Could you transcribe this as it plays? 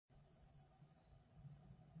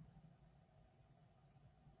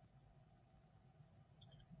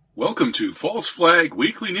Welcome to False Flag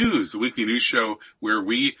Weekly News, the weekly news show where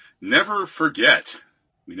we never forget.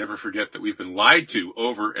 We never forget that we've been lied to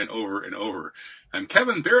over and over and over. I'm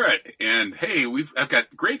Kevin Barrett, and hey, I've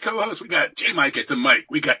got great co-hosts. We got J Mike at the mic.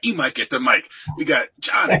 We got E Mike at the mic. We got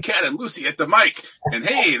John and Kat and Lucy at the mic. And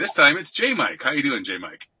hey, this time it's J Mike. How you doing, J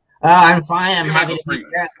Mike? I'm fine. I'm happy to be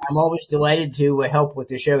here. I'm always delighted to help with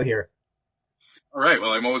the show here. All right.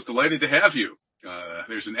 Well, I'm always delighted to have you.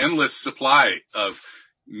 There's an endless supply of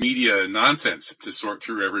media nonsense to sort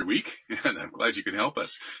through every week, and I'm glad you can help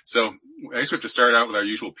us. So I guess we have to start out with our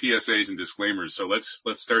usual PSAs and disclaimers. So let's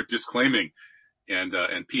start disclaiming and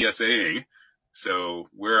PSAing. So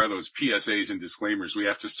where are those PSAs and disclaimers? We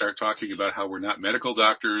have to start talking about how we're not medical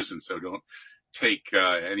doctors, and so don't take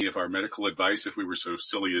any of our medical advice if we were so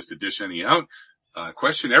silly as to dish any out.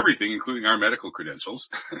 Question everything, including our medical credentials.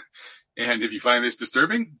 And if you find this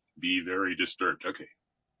disturbing, be very disturbed. Okay.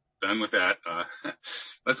 Done with that.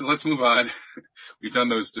 Let's move on. We've done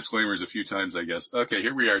those disclaimers a few times, I guess. Okay,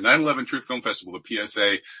 here we are. 9/11 Truth Film Festival, the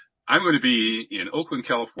PSA. I'm going to be in Oakland,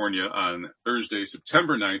 California on Thursday,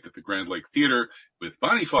 September 9th at the Grand Lake Theater with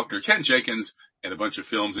Bonnie Faulkner, Ken Jenkins, and a bunch of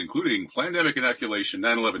films, including Plandemic Inoculation,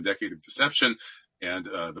 9/11 Decade of Deception, and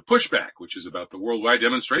The Pushback, which is about the worldwide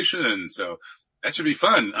demonstration. And so that should be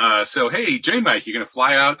fun. So, hey, J-Mike, you going to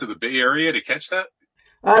fly out to the Bay Area to catch that?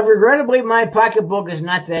 Regrettably, my pocketbook is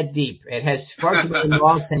not that deep. It has far too many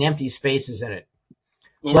lost and empty spaces in it.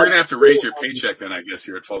 Well, we're going to have to raise your paycheck then, I guess,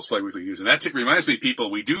 here at False Flag Weekly News. And that reminds me,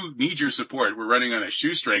 people, we do need your support. We're running on a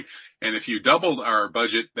shoestring. And if you doubled our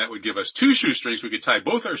budget, that would give us 2 shoestrings. We could tie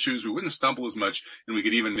both our shoes. We wouldn't stumble as much. And we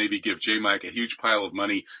could even maybe give J Mike a huge pile of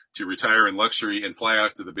money to retire in luxury and fly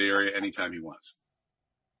out to the Bay Area anytime he wants.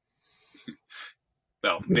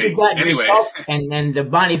 Well, anyway. And the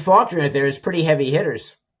Bonnie Faulkner there is pretty heavy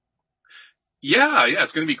hitters. Yeah,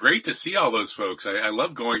 it's going to be great to see all those folks. I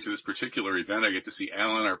love going to this particular event. I get to see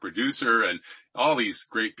Alan, our producer, and all these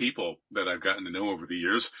great people that I've gotten to know over the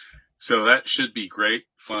years. So that should be great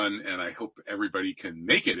fun, and I hope everybody can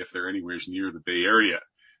make it if they're anywhere near the Bay Area.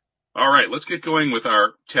 All right, let's get going with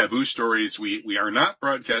our taboo stories. We are not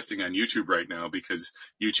broadcasting on YouTube right now because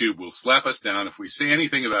YouTube will slap us down if we say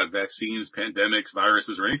anything about vaccines, pandemics,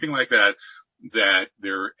 viruses, or anything like that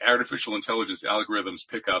their artificial intelligence algorithms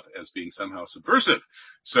pick up as being somehow subversive.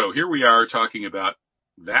 So here we are talking about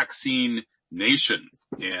Vaccine Nation.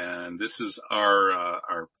 And this is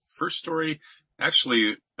our first story.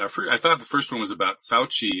 Actually, I thought the first one was about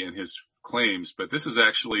Fauci and his claims, but this is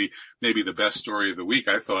actually maybe the best story of the week,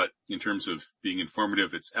 I thought, in terms of being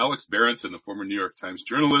informative. It's Alex Berenson, the former New York Times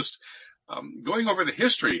journalist, going over the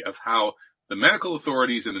history of how the medical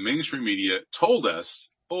authorities and the mainstream media told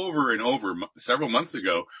us over and over several months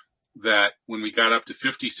ago that when we got up to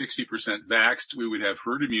 50-60% vaxxed, we would have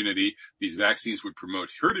herd immunity. These vaccines would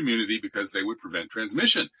promote herd immunity because they would prevent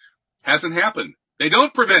transmission. Hasn't happened. They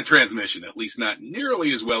don't prevent transmission, at least not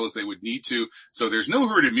nearly as well as they would need to. So there's no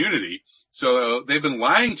herd immunity. So they've been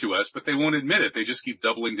lying to us, but they won't admit it. They just keep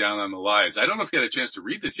doubling down on the lies. I don't know if you had a chance to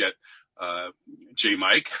read this yet, J.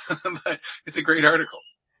 Mike, but it's a great article.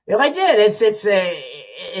 Well, I did.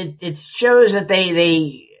 It shows that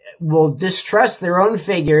they will distrust their own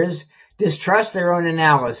figures, distrust their own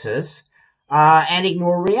analysis, and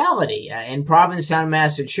ignore reality. In Provincetown,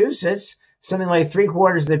 Massachusetts, something like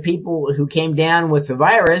 3/4 of the people who came down with the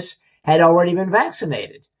virus had already been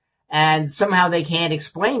vaccinated. And somehow they can't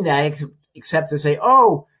explain that except to say,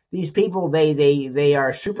 oh, these people, they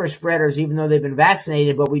are super spreaders even though they've been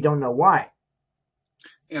vaccinated, but we don't know why.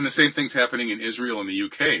 And the same thing's happening in Israel and the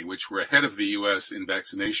UK, which were ahead of the US in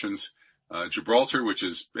vaccinations. Gibraltar, which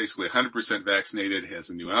is basically 100% vaccinated, has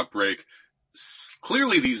a new outbreak.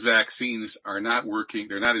 Clearly, these vaccines are not working.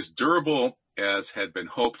 They're not as durable as had been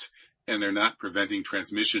hoped, and they're not preventing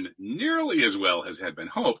transmission nearly as well as had been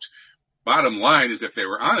hoped. Bottom line is, if they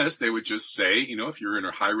were honest, they would just say, if you're in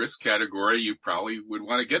a high-risk category, you probably would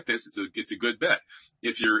want to get this. It's a good bet.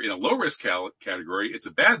 If you're in a low-risk category, it's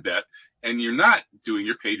a bad bet, and you're not doing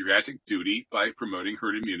your patriotic duty by promoting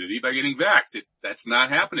herd immunity by getting vaxxed. That's not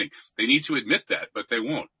happening. They need to admit that, but they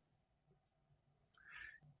won't.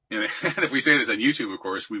 And if we say this on YouTube, of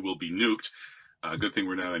course, we will be nuked. Good thing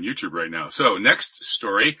we're not on YouTube right now. So next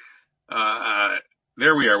story.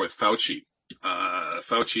 There we are with Fauci.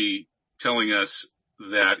 Fauci telling us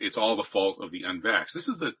that it's all the fault of the unvaxxed. This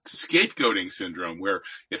is the scapegoating syndrome, where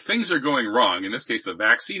if things are going wrong, in this case the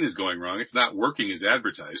vaccine is going wrong, it's not working as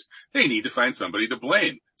advertised, they need to find somebody to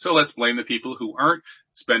blame. So let's blame the people who aren't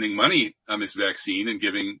spending money on this vaccine and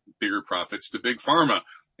giving bigger profits to Big Pharma.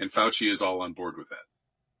 And Fauci is all on board with that.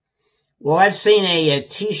 Well, I've seen a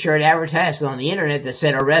T-shirt advertised on the internet that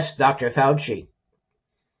said, "Arrest Dr. Fauci."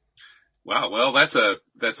 Wow. Well, that's a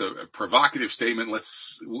provocative statement.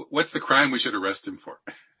 What's the crime we should arrest him for?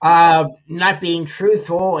 Not being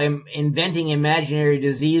truthful, inventing imaginary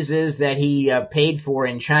diseases that he paid for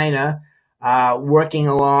in China, working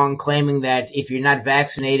along, claiming that if you're not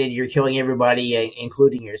vaccinated, you're killing everybody,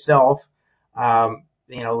 including yourself.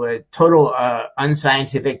 Total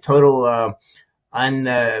unscientific, total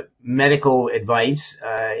unmedical advice.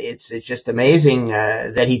 It's just amazing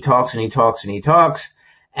that he talks and he talks and he talks,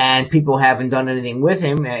 and people haven't done anything with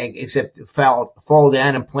him except fall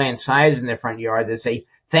down and plant signs in their front yard that say,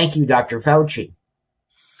 "Thank you, Dr. Fauci."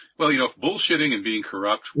 Well, if bullshitting and being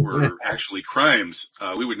corrupt were actually crimes,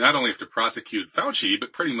 we would not only have to prosecute Fauci,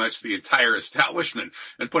 but pretty much the entire establishment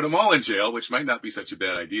and put them all in jail, which might not be such a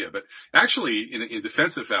bad idea. But actually, in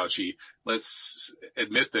defense of Fauci, let's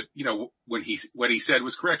admit that, what he said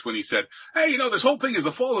was correct when he said, hey, this whole thing is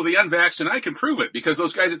the fault of the unvaxxed, and I can prove it because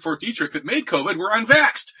those guys at Fort Detrick that made COVID were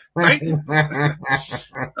unvaxxed, right?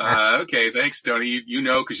 Okay, thanks, Tony. You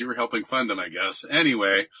know, because you were helping fund them, I guess.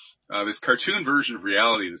 Anyway, this cartoon version of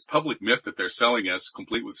reality, this public myth that they're selling us,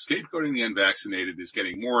 complete with scapegoating the unvaccinated, is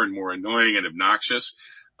getting more and more annoying and obnoxious.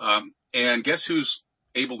 And guess who's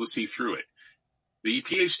able to see through it? The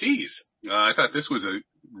PhDs. I thought this was a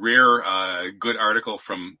rare, good article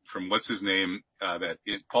from what's his name,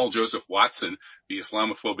 Paul Joseph Watson, the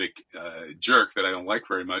Islamophobic jerk that I don't like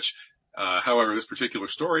very much. However, this particular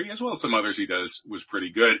story, as well as some others he does, was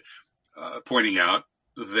pretty good, pointing out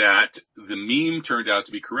that the meme turned out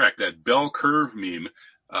to be correct. That bell curve meme,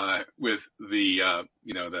 with the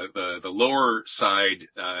lower side,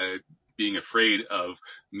 being afraid of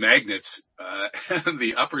magnets, and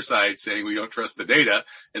the upper side saying we don't trust the data,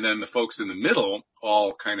 and then the folks in the middle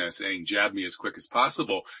all kind of saying jab me as quick as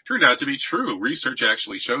possible, turned out to be true. Research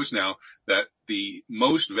actually shows now that the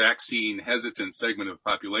most vaccine hesitant segment of the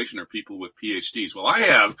population are people with PhDs. Well, I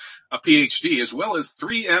have a PhD as well as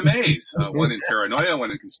 3 MAs, one in paranoia,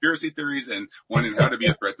 one in conspiracy theories, and one in how to be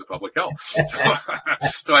a threat to public health.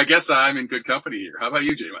 So I guess I'm in good company here. How about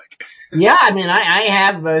you, J. Mike? Yeah, I mean, I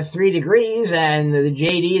have 3 degrees, and the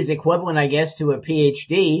JD is equivalent, I guess, to a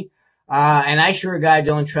PhD. And I sure God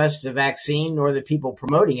don't trust the vaccine nor the people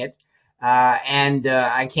promoting it. And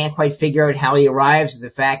I can't quite figure out how he arrives at the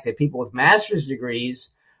fact that people with master's degrees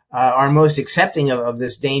are most accepting of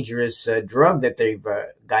this dangerous drug that they've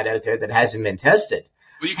got out there that hasn't been tested.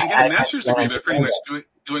 Well, you can get a master's degree, but pretty much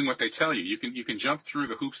doing what they tell you. You can jump through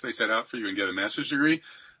the hoops they set out for you and get a master's degree,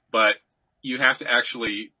 but you have to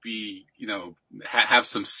actually be, have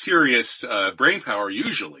some serious brain power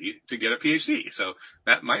usually to get a PhD. So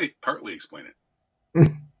that might partly explain it.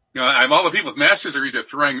 I have all the people with master's degrees are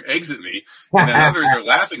throwing eggs at me, and then others are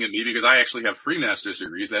laughing at me because I actually have 3 master's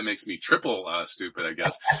degrees. That makes me triple stupid, I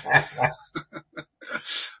guess.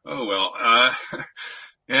 Oh well.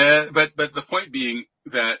 But the point being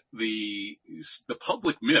that the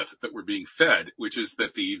public myth that we're being fed, which is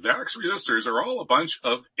that the vax resistors are all a bunch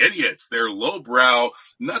of idiots, they're lowbrow,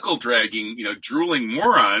 knuckle-dragging, drooling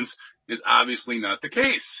morons, is obviously not the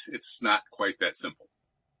case. It's not quite that simple.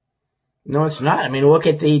 No, it's not. I mean, look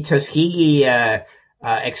at the Tuskegee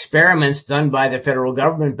experiments done by the federal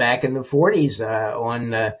government back in the 40s on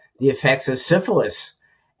the effects of syphilis.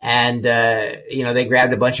 And, they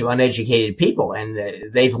grabbed a bunch of uneducated people,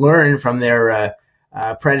 and they've learned from their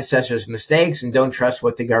predecessors' mistakes and don't trust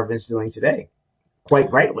what the government's doing today.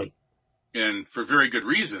 Quite rightly. And for very good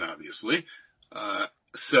reason, obviously.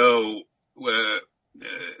 So the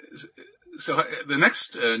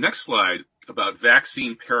next slide about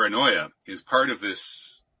vaccine paranoia is part of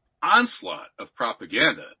this onslaught of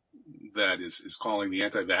propaganda that is calling the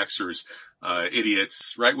anti-vaxxers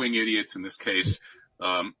idiots, right-wing idiots in this case.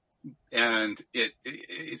 And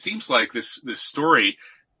it seems like this story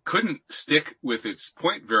couldn't stick with its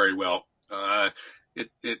point very well.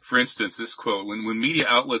 For instance, this quote, when media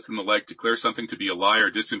outlets and the like declare something to be a lie or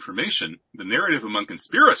disinformation, the narrative among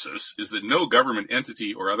conspiracists is that no government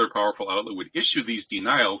entity or other powerful outlet would issue these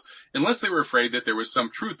denials unless they were afraid that there was some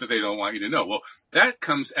truth that they don't want you to know. Well, that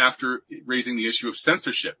comes after raising the issue of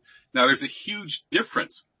censorship. Now, there's a huge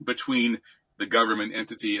difference between the government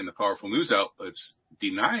entity and the powerful news outlets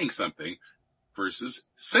denying something versus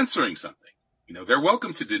censoring something. They're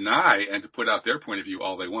welcome to deny and to put out their point of view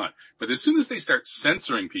all they want. But as soon as they start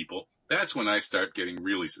censoring people, that's when I start getting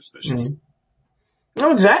really suspicious. Mm-hmm.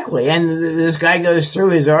 Oh, exactly. And this guy goes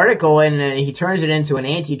through his article and he turns it into an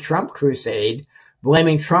anti-Trump crusade,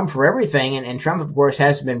 blaming Trump for everything. And Trump, of course,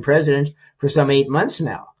 hasn't been president for some 8 months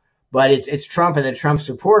now. But it's Trump and the Trump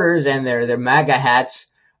supporters and their MAGA hats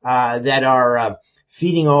that are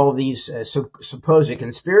feeding all of these supposed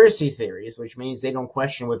conspiracy theories, which means they don't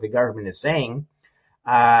question what the government is saying.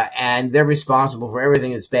 and they're responsible for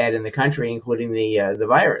everything that's bad in the country, including the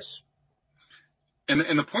virus.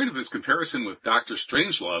 And the point of this comparison with Dr.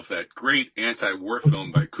 Strangelove, that great anti-war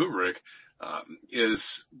film by Kubrick,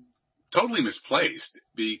 is totally misplaced,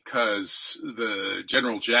 because the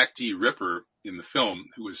General Jack D. Ripper in the film,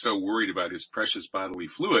 who was so worried about his precious bodily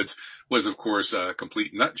fluids, was of course a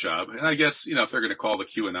complete nut job. And I guess, if they're going to call the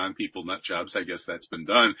QAnon people nut jobs, I guess that's been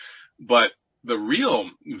done. But the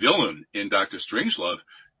real villain in Dr. Strangelove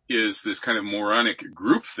is this kind of moronic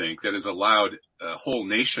groupthink that has allowed whole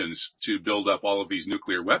nations to build up all of these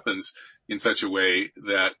nuclear weapons in such a way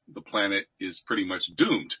that the planet is pretty much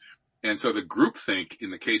doomed. And so the groupthink in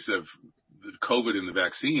the case of the COVID and the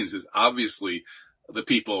vaccines is obviously the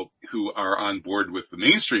people who are on board with the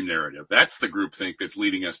mainstream narrative. That's the groupthink that's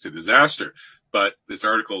leading us to disaster. But this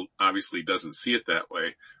article obviously doesn't see it that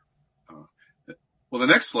way. Well, the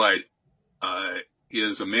next slide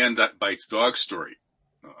is a man that bites dog story.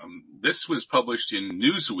 This was published in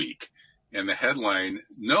Newsweek, and the headline,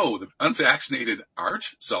 "No, the unvaccinated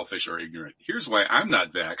aren't selfish or ignorant. Here's why I'm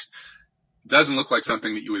not vaxxed." Doesn't look like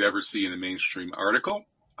something that you would ever see in a mainstream article,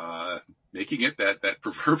 making it that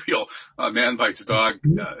proverbial man bites dog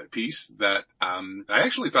piece that I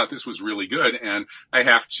actually thought this was really good, and I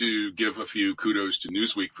have to give a few kudos to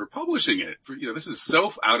Newsweek for publishing it. This is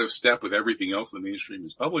so out of step with everything else the mainstream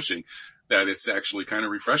is publishing that it's actually kind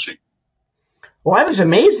of refreshing. Well, I was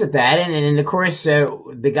amazed at that, and of course,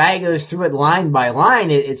 the guy goes through it line by line.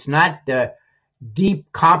 It's not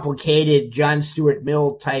deep, complicated John Stuart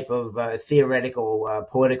Mill type of theoretical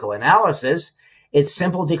political analysis. It's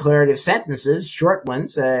simple declarative sentences, short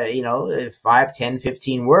ones, 5, 10,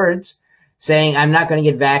 15 words, saying, I'm not going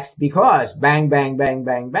to get vaxxed because bang, bang, bang,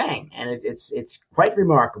 bang, bang. And it's quite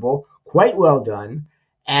remarkable, quite well done,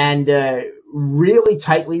 and really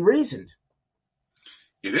tightly reasoned.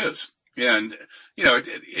 It is. And,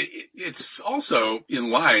 it's also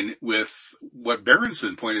in line with what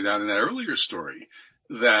Berenson pointed out in that earlier story,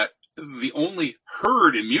 that the only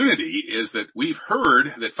herd immunity is that we've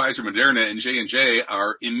heard that Pfizer, Moderna, and J&J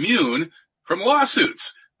are immune from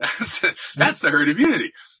lawsuits. That's the herd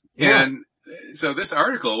immunity. Yeah. And so this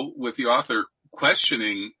article, with the author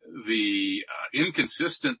questioning the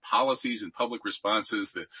inconsistent policies and public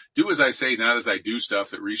responses, the do as I say, not as I do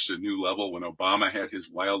stuff that reached a new level when Obama had his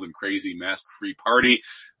wild and crazy mask-free party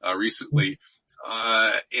recently,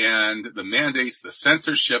 and the mandates, the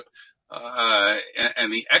censorship,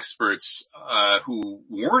 and the experts who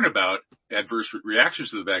warn about adverse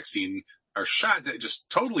reactions to the vaccine are just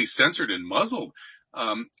totally censored and muzzled.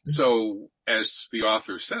 So, as the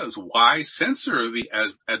author says, why censor the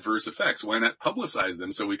adverse effects? Why not publicize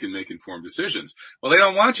them so we can make informed decisions? Well, they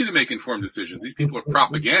don't want you to make informed decisions. These people are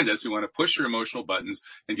propagandists who want to push your emotional buttons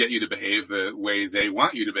and get you to behave the way they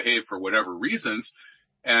want you to behave for whatever reasons.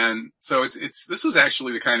 And so this was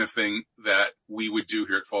actually the kind of thing that we would do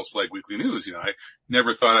here at False Flag Weekly News. I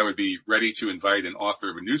never thought I would be ready to invite an author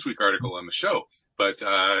of a Newsweek article on the show. But,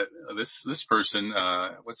 this person,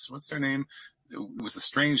 what's their name? It was a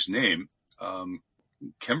strange name,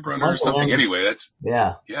 Kembrunner or something. Anyway,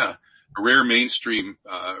 yeah, a rare mainstream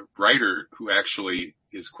writer who actually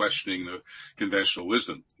is questioning the conventional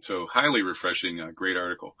wisdom. So highly refreshing, great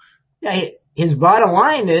article. Yeah, his bottom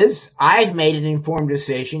line is, I've made an informed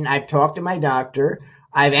decision. I've talked to my doctor.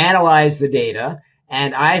 I've analyzed the data,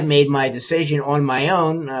 and I've made my decision on my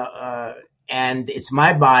own. And it's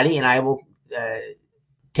my body, and I will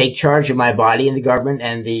take charge of my body, and the government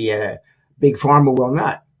and the Big Pharma will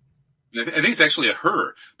not. I think it's actually a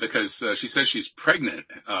her, because she says she's pregnant.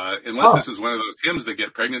 Unless this is one of those hymns that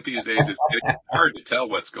get pregnant these days, it's hard to tell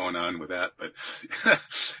what's going on with that. But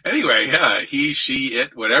anyway, yeah, he, she,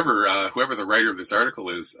 it, whatever, whoever the writer of this article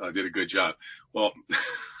is, did a good job. Well,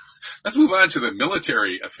 let's move on to the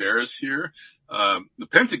military affairs here. The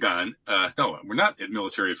Pentagon, no, we're not at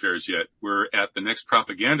military affairs yet. We're at the next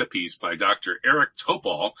propaganda piece by Dr. Eric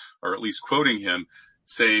Topol, or at least quoting him,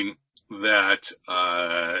 saying that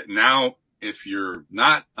now if you're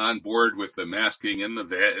not on board with the masking and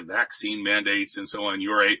the vaccine mandates and so on,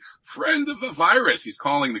 you're a friend of the virus. He's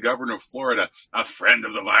calling the governor of Florida a friend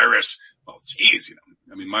of the virus. Well, geez,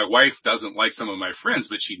 my wife doesn't like some of my friends,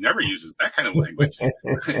 but she never uses that kind of language.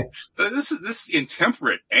 This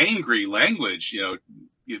intemperate, angry language,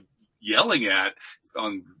 yelling at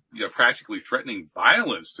on practically threatening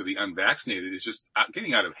violence to the unvaccinated is just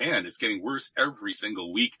getting out of hand. It's getting worse every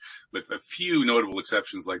single week, with a few notable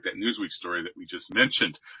exceptions like that Newsweek story that we just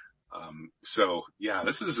mentioned. So yeah,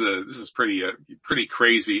 this is pretty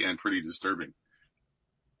crazy and pretty disturbing.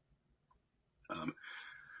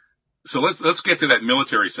 So let's get to that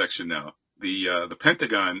military section now. the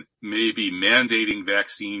Pentagon may be mandating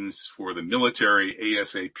vaccines for the military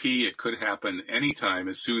ASAP. It could happen anytime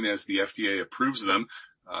as soon as the FDA approves them.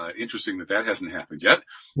 Interesting that hasn't happened yet.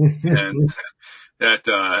 And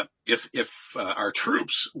that if our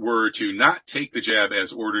troops were to not take the jab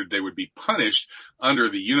as ordered, they would be punished under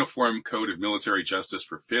the Uniform Code of Military Justice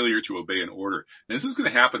for failure to obey an order. And this is going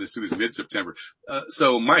to happen as soon as mid-September.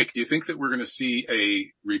 So, Mike, do you think that we're going to see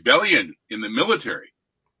a rebellion in the military?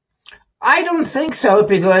 I don't think so,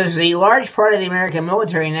 because the large part of the American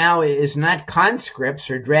military now is not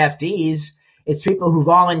conscripts or draftees. It's people who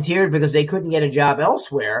volunteered because they couldn't get a job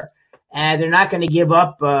elsewhere. And they're not going to give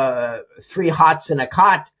up 3 hots and a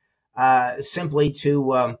cot simply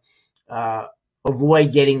to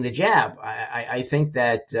avoid getting the jab. I think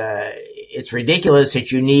that it's ridiculous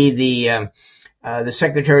that you need the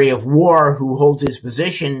Secretary of War, who holds his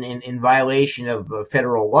position in violation of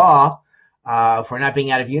federal law, for not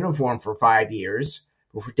being out of uniform for 5 years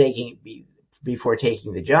before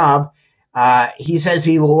taking the job. He says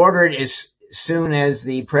he will order it as soon as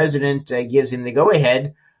the president gives him the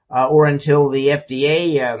go-ahead, or until the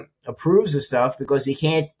FDA approves the stuff, because he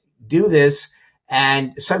can't do this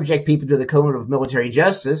and subject people to the Code of Military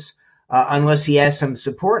Justice unless he has some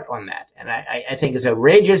support on that. And I think it's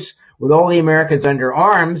outrageous, with all the Americans under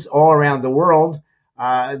arms all around the world,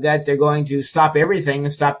 that they're going to stop everything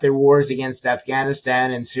and stop their wars against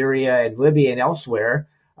Afghanistan and Syria and Libya and elsewhere,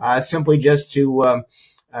 simply just to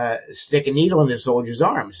stick a needle in the soldiers'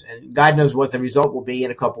 arms. And God knows what the result will be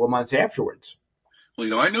in a couple of months afterwards.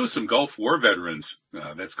 Well, I know some Gulf War veterans,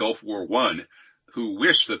 that's Gulf War I, who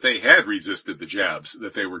wish that they had resisted the jabs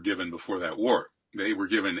that they were given before that war. They were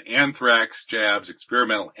given anthrax jabs,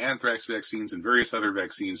 experimental anthrax vaccines, and various other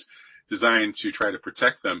vaccines designed to try to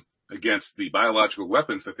protect them against the biological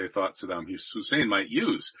weapons that they thought Saddam Hussein might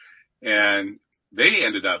use. And they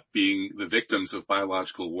ended up being the victims of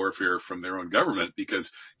biological warfare from their own government,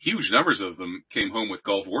 because huge numbers of them came home with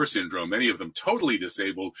Gulf War syndrome, many of them totally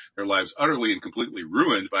disabled, their lives utterly and completely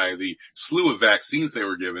ruined by the slew of vaccines they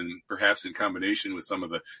were given, perhaps in combination with some of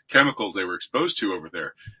the chemicals they were exposed to over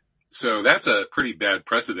there. So that's a pretty bad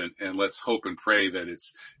precedent, and let's hope and pray that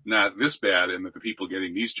it's not this bad and that the people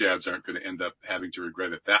getting these jabs aren't going to end up having to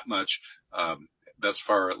regret it that much. Thus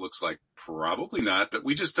far, it looks like probably not, but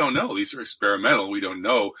we just don't know. These are experimental. We don't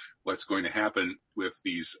know what's going to happen with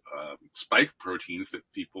these spike proteins that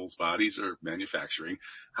people's bodies are manufacturing,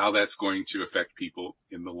 how that's going to affect people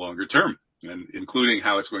in the longer term, and including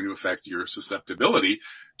how it's going to affect your susceptibility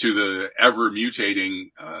to the ever mutating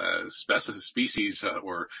species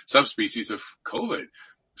or subspecies of COVID.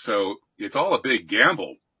 So it's all a big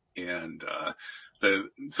gamble. And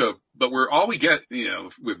but all we get,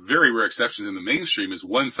 with very rare exceptions in the mainstream, is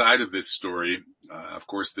one side of this story. Of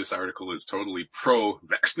course, this article is totally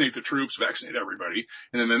pro-vaccinate the troops, vaccinate everybody.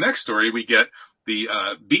 And then the next story, we get the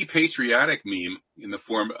Be Patriotic meme in the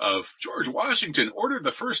form of George Washington ordered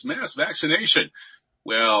the first mass vaccination.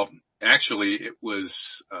 Well, actually, it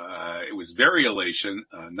was variolation,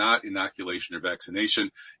 not inoculation or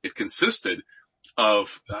vaccination. It consisted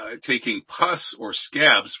of taking pus or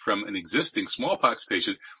scabs from an existing smallpox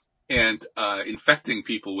patient and infecting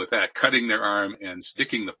people with that, cutting their arm and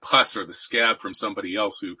sticking the pus or the scab from somebody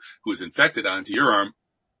else who was infected onto your arm.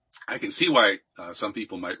 I can see why some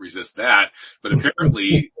people might resist that, but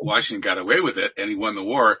apparently Washington got away with it and he won the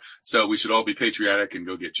war, so we should all be patriotic and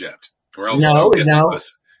go get jabbed. Or else get some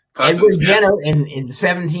pus. Edward Jenner in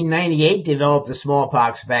 1798 developed the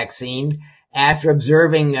smallpox vaccine after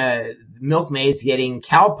observing milkmaids getting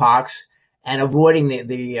cowpox and avoiding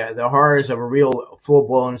the horrors of a real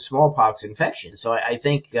full-blown smallpox infection. So I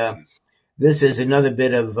think this is another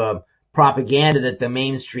bit of propaganda that the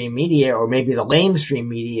mainstream media, or maybe the lamestream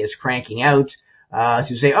media, is cranking out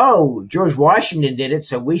to say, oh, George Washington did it,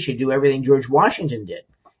 so we should do everything George Washington did,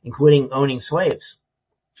 including owning slaves.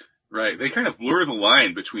 Right. They kind of blur the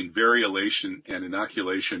line between variolation and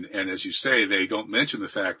inoculation. And as you say, they don't mention the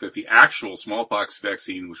fact that the actual smallpox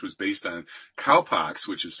vaccine, which was based on cowpox,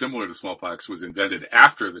 which is similar to smallpox, was invented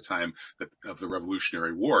after the time of the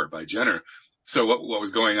Revolutionary War by Jenner. So what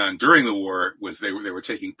was going on during the war was they were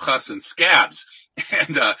taking pus and scabs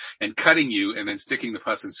and cutting you and then sticking the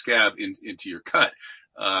pus and scab into your cut.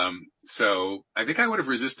 So I think I would have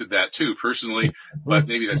resisted that too, personally, but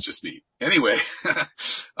maybe that's just me. Anyway,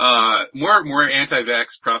 more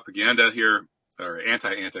anti-vax propaganda here, or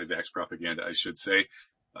anti-vax propaganda, I should say.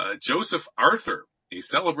 Joseph Arthur, a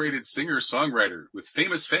celebrated singer-songwriter with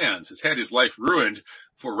famous fans, has had his life ruined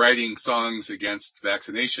for writing songs against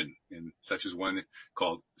vaccination, and such as one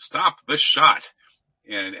called "Stop the Shot."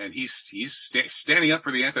 And he's standing up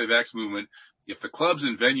for the anti-vax movement if the clubs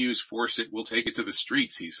and venues force it, we'll take it to the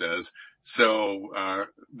streets, he says. So,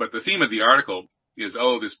 but the theme of the article is,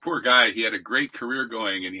 this poor guy, he had a great career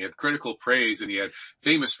going and he had critical praise and he had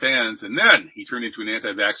famous fans, and then he turned into an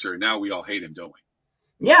anti-vaxxer and now we all hate him, don't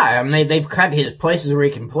we? Yeah, I mean, they've cut his places where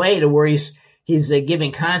he can play to where he's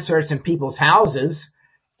giving concerts in people's houses,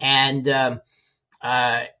 and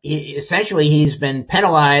essentially he's been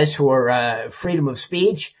penalized for freedom of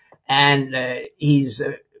speech, and he's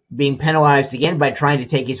being penalized again by trying to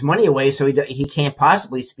take his money away, so he can't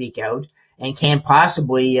possibly speak out and can't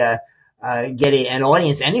possibly get an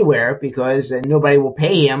audience anywhere because nobody will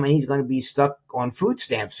pay him, and he's going to be stuck on food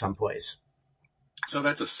stamps someplace. So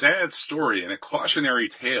that's a sad story and a cautionary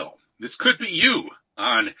tale. This could be you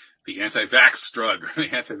on the anti-vax drug or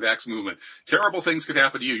the anti-vax movement. Terrible things could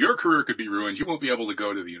happen to you. Your career could be ruined. You won't be able to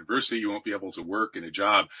go to the university. You won't be able to work in a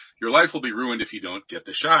job. Your life will be ruined if you don't get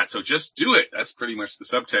the shot. So just do it. That's pretty much the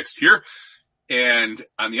subtext here. And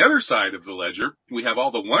on the other side of the ledger, we have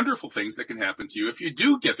all the wonderful things that can happen to you if you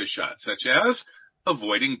do get the shot, such as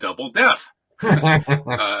avoiding double death.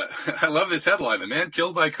 I love this headline. The man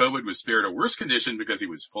killed by COVID was spared a worse condition because he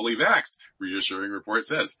was fully vaxxed, reassuring report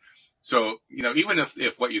says. So, even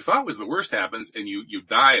if what you thought was the worst happens and you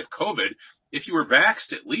die of COVID, if you were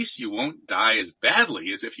vaxxed, at least you won't die as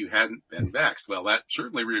badly as if you hadn't been vaxxed. Well, that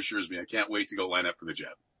certainly reassures me. I can't wait to go line up for the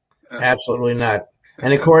jab. Absolutely not.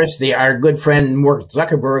 And of course, our good friend Mark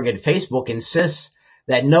Zuckerberg at Facebook insists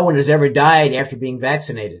that no one has ever died after being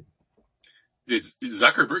vaccinated. Did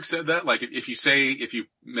Zuckerberg said that? Like, if you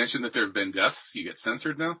mention that there have been deaths, you get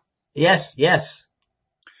censored now? Yes.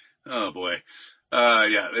 Oh boy.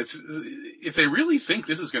 If they really think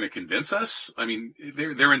this is going to convince us, I mean,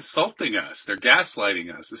 they're insulting us. They're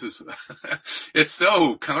gaslighting us. This is, it's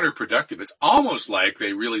so counterproductive. It's almost like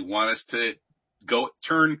they really want us to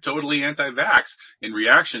turn totally anti-vax in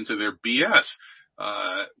reaction to their BS.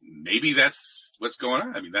 Maybe that's what's going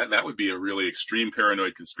on. I mean, that would be a really extreme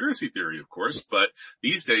paranoid conspiracy theory, of course, but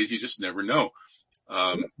these days you just never know.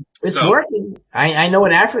 It's working. I know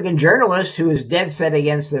an African journalist who is dead set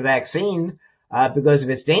against the vaccine, because of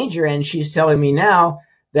its danger. And she's telling me now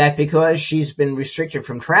that because she's been restricted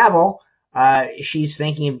from travel, she's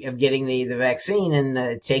thinking of getting the vaccine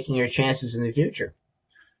and taking her chances in the future.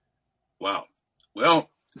 Wow. Well,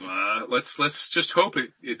 let's just hope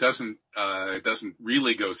it doesn't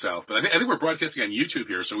really go south. But I think we're broadcasting on YouTube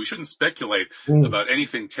here, so we shouldn't speculate about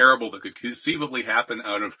anything terrible that could conceivably happen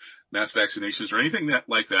out of mass vaccinations or anything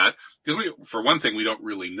like that. Because for one thing, we don't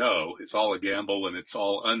really know. It's all a gamble and it's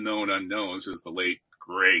all unknown unknowns, as the late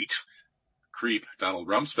great creep Donald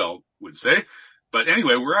Rumsfeld would say. But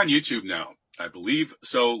anyway, we're on YouTube now, I believe.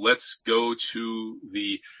 So let's go to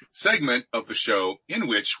the segment of the show in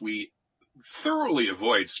which we thoroughly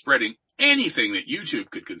avoid spreading anything that YouTube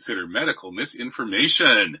could consider medical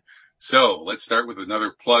misinformation. So let's start with another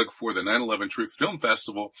plug for the 9/11 Truth Film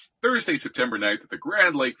Festival, Thursday, September 9th at the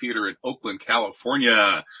Grand Lake Theater in Oakland,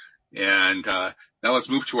 California. And now let's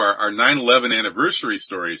move to our 9/11 anniversary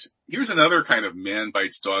stories. Here's another kind of man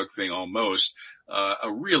bites dog thing almost,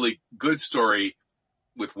 a really good story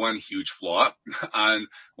with one huge flaw on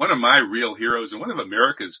one of my real heroes and one of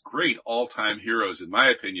America's great all-time heroes, in my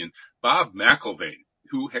opinion, Bob McIlvaine,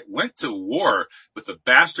 who went to war with the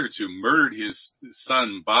bastards who murdered his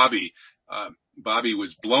son, Bobby. Bobby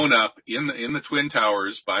was blown up in the Twin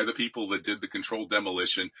Towers by the people that did the controlled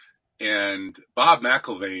demolition. And Bob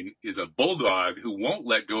McIlvaine is a bulldog who won't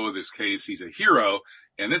let go of this case. He's a hero.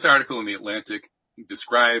 And this article in The Atlantic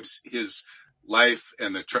describes his life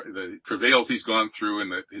and the travails he's gone through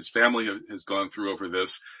and that his family has gone through over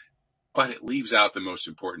this. But it leaves out the most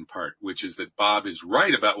important part, which is that Bob is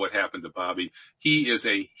right about what happened to Bobby. He is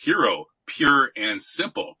a hero, pure and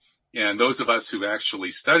simple. And those of us who've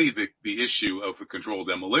actually studied the issue of the controlled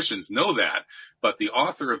demolitions know that. But the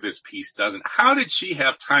author of this piece doesn't. How did she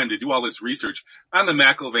have time to do all this research on the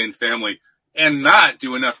McIlvaine family and not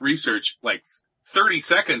do enough research, like 30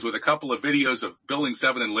 seconds with a couple of videos of Building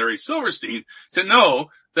 7 and Larry Silverstein, to know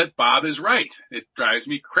that Bob is right? It drives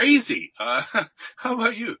me crazy. How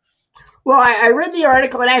about you? Well, I read the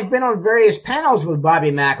article, and I've been on various panels with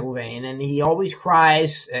Bobby McIlvaine, and he always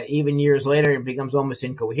cries, even years later, and becomes almost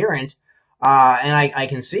incoherent. And I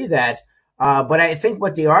can see that. But I think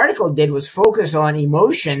what the article did was focus on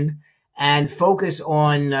emotion and focus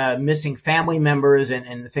on missing family members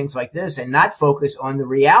and things like this, and not focus on the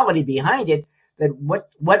reality behind it. That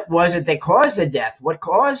what was it that caused the death? What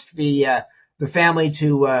caused the family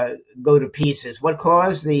to go to pieces? What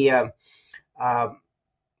caused the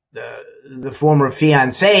former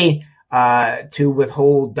fiancé to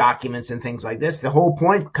withhold documents and things like this? The whole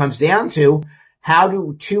point comes down to how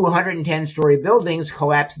do 210-story buildings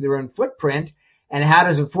collapse their own footprint, and how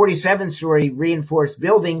does a 47-story reinforced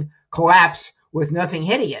building collapse with nothing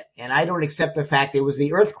hitting it? And I don't accept the fact it was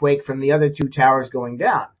the earthquake from the other two towers going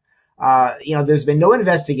down. There's been no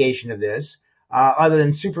investigation of this, other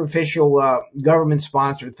than superficial,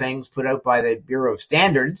 government-sponsored things put out by the Bureau of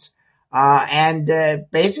Standards.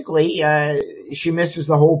 Basically, she misses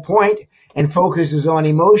the whole point and focuses on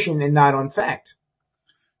emotion and not on fact.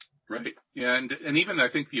 Right. Yeah. And even I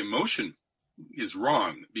think the emotion is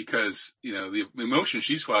wrong, because, the emotion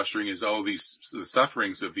she's fostering is all the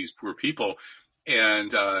sufferings of these poor people.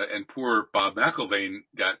 And poor Bob McIlvaine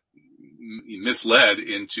got misled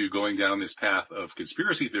into going down this path of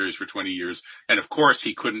conspiracy theories for 20 years. And of course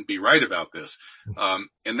he couldn't be right about this.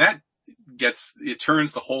 And that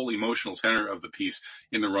turns the whole emotional tenor of the piece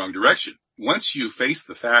in the wrong direction. Once you face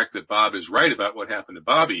the fact that Bob is right about what happened to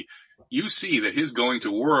Bobby, you see that his going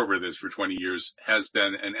to war over this for 20 years has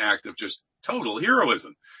been an act of just total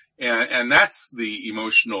heroism. And that's the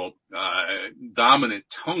emotional, dominant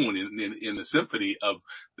tone in the symphony of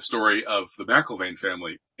the story of the McIlvaine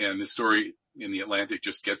family. And the story in the Atlantic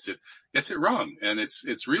just gets it wrong. And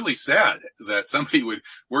it's really sad that somebody would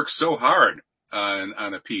work so hard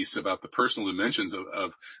on a piece about the personal dimensions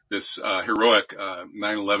of this heroic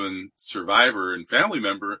 9/11 survivor and family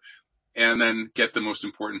member, and then get the most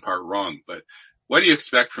important part wrong. But what do you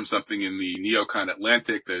expect from something in the neocon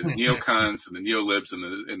Atlantic, the neocons and the neolibs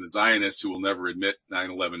and the Zionists, who will never admit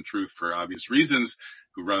 9/11 truth for obvious reasons,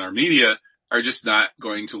 who run our media, are just not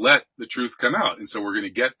going to let the truth come out. And so we're going to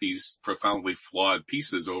get these profoundly flawed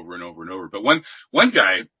pieces over and over and over. But one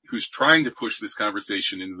guy who's trying to push this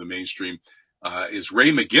conversation into the mainstream is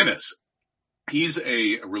Ray McGinnis. He's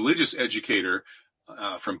a religious educator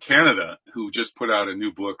from Canada who just put out a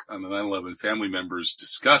new book on the 9/11 family members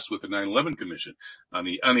discussed with the 9/11 Commission on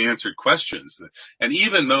the unanswered questions. And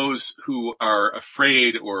even those who are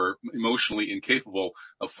afraid or emotionally incapable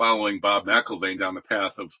of following Bob McIlvaine down the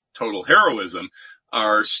path of total heroism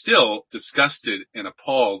are still disgusted and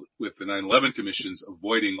appalled with the 9/11 Commission's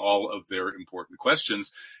avoiding all of their important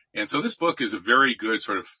questions. And so this book is a very good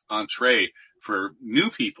sort of entree for new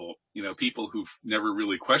people, people who've never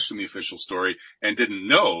really questioned the official story and didn't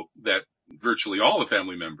know that virtually all the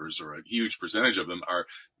family members, or a huge percentage of them, are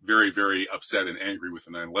very, very upset and angry with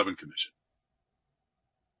the 9/11 Commission.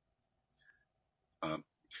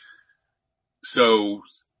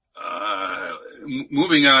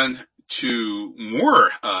 Moving on to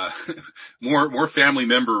more family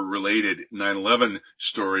member related 9/11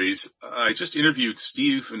 stories. I just interviewed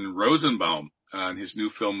Steven Rosenbaum on his new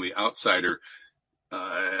film, The Outsider.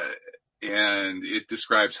 And it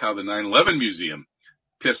describes how the 9/11 Museum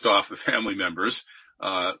pissed off the family members,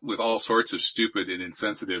 with all sorts of stupid and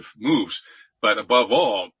insensitive moves. But above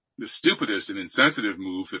all, the stupidest and insensitive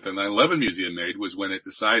move that the 9/11 Museum made was when it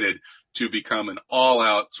decided to become an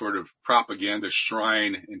all-out sort of propaganda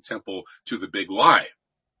shrine and temple to the big lie.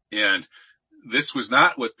 And this was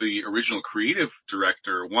not what the original creative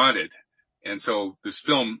director wanted. And so this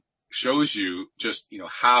film shows you just,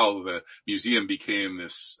 how the museum became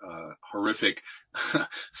this horrific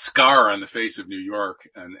scar on the face of New York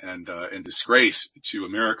and disgrace to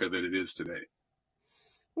America that it is today.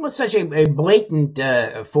 Well, it's such a blatant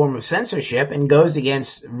form of censorship, and goes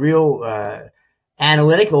against real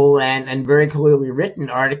analytical and very clearly written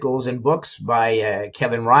articles and books by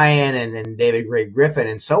Kevin Ryan and David Gray Griffin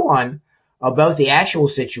and so on about the actual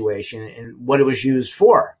situation and what it was used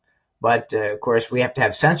for. But of course, we have to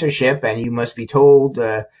have censorship, and you must be told.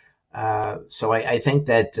 So I think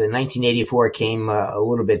that 1984 came a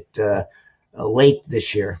little bit late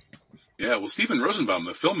this year. Yeah, well, Steven Rosenbaum,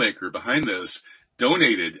 the filmmaker behind this,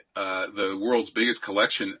 donated the world's biggest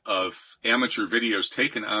collection of amateur videos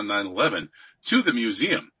taken on 9/11 to the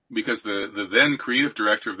museum, because the then creative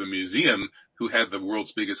director of the museum, who had the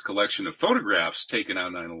world's biggest collection of photographs taken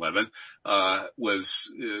on 9/11,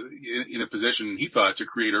 was in a position, he thought, to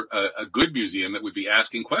create a good museum that would be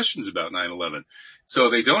asking questions about 9/11.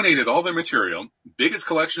 So they donated all their material, biggest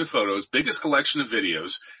collection of photos, biggest collection of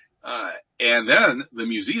videos, and then the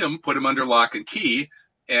museum put them under lock and key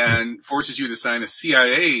and forces you to sign a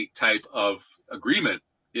CIA type of agreement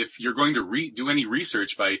if you're going to do any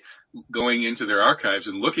research by going into their archives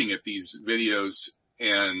and looking at these videos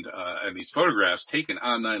and these photographs taken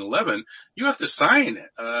on 9/11. You have to sign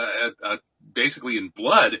basically in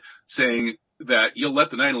blood saying that you'll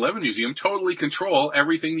let the 9/11 Museum totally control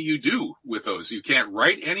everything that you do with those. You can't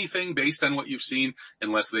write anything based on what you've seen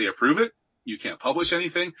unless they approve it. You can't publish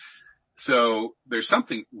anything. So there's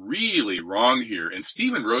something really wrong here, and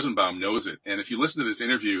Steven Rosenbaum knows it. And if you listen to this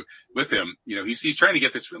interview with him, he's trying to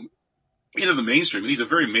get this film into the mainstream. He's a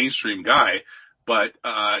very mainstream guy, but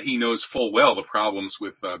he knows full well the problems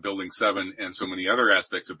with Building 7 and so many other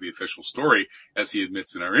aspects of the official story, as he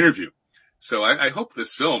admits in our interview. So I hope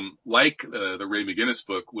this film, like the Ray McGinnis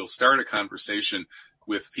book, will start a conversation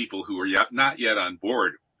with people who are not yet on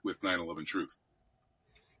board with 9/11 Truth.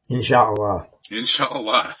 Inshallah.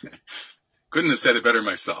 Inshallah. Couldn't have said it better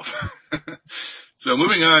myself. So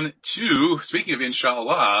moving on to, speaking of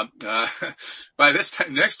inshallah, by this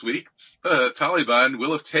time next week, the Taliban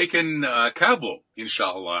will have taken Kabul,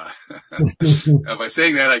 inshallah. By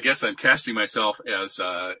saying that, I guess I'm casting myself as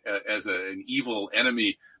an evil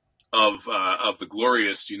enemy of the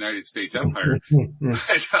glorious United States empire.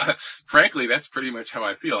 But, frankly, that's pretty much how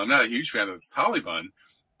I feel. I'm not a huge fan of the Taliban,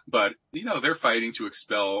 but, they're fighting to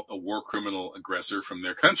expel a war criminal aggressor from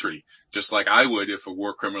their country, just like I would if a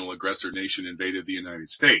war criminal aggressor nation invaded the United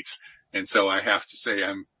States. And so I have to say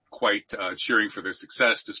I'm quite cheering for their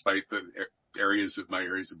success, despite the areas of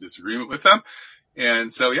disagreement with them.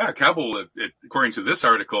 And so, Kabul, according to this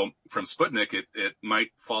article from Sputnik, it might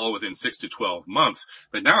fall within 6 to 12 months,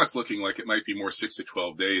 but now it's looking like it might be more 6 to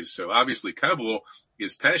 12 days. So obviously Kabul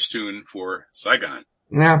is Pashtun for Saigon.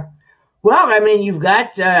 Yeah. Well, I mean, you've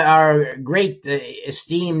got our great,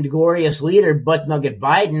 esteemed, glorious leader, Butt Nugget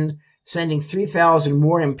Biden, sending 3,000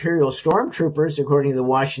 more Imperial stormtroopers, according to the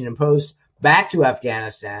Washington Post, back to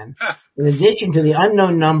Afghanistan, in addition to the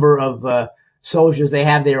unknown number of soldiers they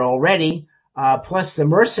have there already, plus the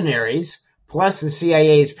mercenaries, plus the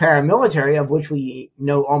CIA's paramilitary, of which we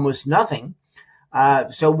know almost nothing.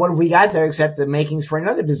 So what have we got there except the makings for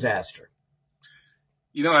another disaster?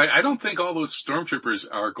 I don't think all those stormtroopers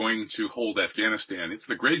are going to hold Afghanistan. It's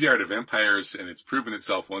the graveyard of empires, and it's proven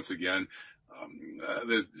itself once again.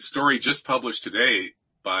 The story just published today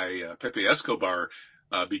by Pepe Escobar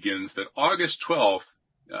begins that August 12th,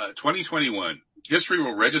 2021, history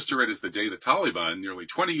will register it as the day the Taliban, nearly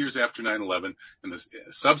 20 years after 9/11 and the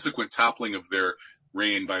subsequent toppling of their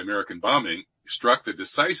reign by American bombing, struck the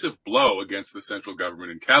decisive blow against the central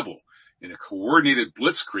government in Kabul. In a coordinated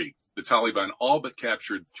blitzkrieg, the Taliban all but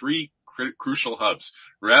captured 3 crucial hubs,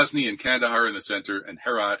 Ghazni and Kandahar in the center and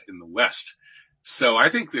Herat in the west. So I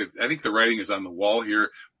think the writing is on the wall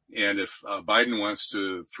here. And if Biden wants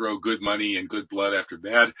to throw good money and good blood after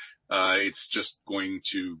bad, it's just going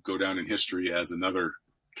to go down in history as another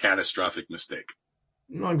catastrophic mistake.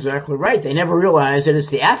 No, exactly right. They never realized that it's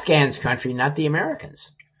the Afghans' country, not the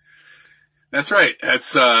Americans. That's right.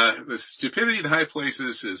 That's the stupidity in high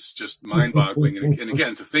places is just mind-boggling. And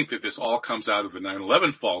again, to think that this all comes out of the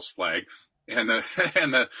 9/11 false flag, and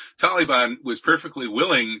the Taliban was perfectly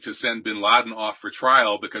willing to send bin Laden off for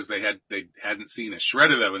trial because they hadn't seen a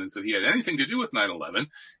shred of evidence that he had anything to do with 9/11,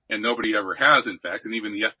 and nobody ever has, in fact. And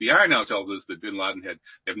even the FBI now tells us that they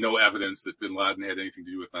have no evidence that bin Laden had anything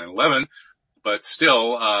to do with 9/11. But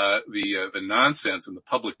still, the nonsense and the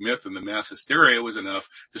public myth and the mass hysteria was enough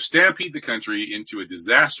to stampede the country into a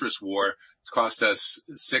disastrous war. It's cost us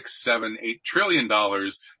 $6, $7, $8 trillion,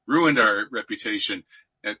 ruined our reputation.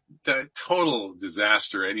 A total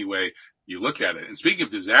disaster anyway you look at it. And speaking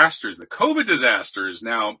of disasters, the COVID disaster is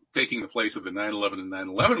now taking the place of the 9/11 and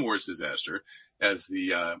 9/11 wars disaster as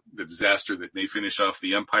the disaster that may finish off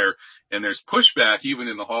the empire. And there's pushback even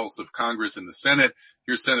in the halls of Congress and the Senate.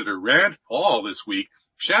 Here's Senator Rand Paul this week.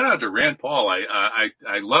 Shout out to Rand Paul. I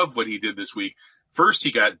love what he did this week. First,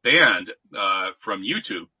 he got banned from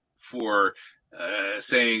YouTube for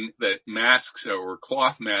saying that masks or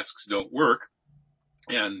cloth masks don't work.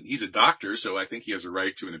 And he's a doctor, so I think he has a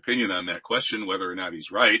right to an opinion on that question, whether or not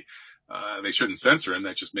he's right. They shouldn't censor him.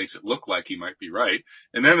 That just makes it look like he might be right.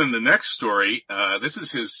 And then in the next story, this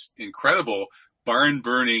is his incredible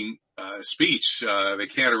barn-burning speech. They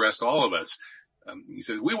can't arrest all of us. He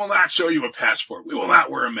said, "We will not show you a passport. We will not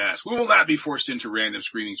wear a mask. We will not be forced into random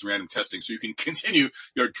screenings, random testing, so you can continue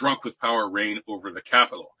your drunk with power reign over the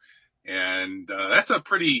Capitol." And that's a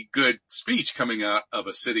pretty good speech coming out of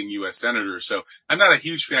a sitting U.S. senator. So I'm not a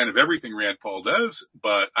huge fan of everything Rand Paul does,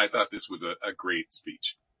 but I thought this was a great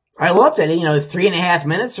speech. I loved it. 3.5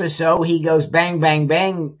 minutes or so, he goes bang, bang,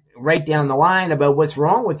 bang right down the line about what's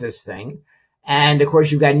wrong with this thing. And, of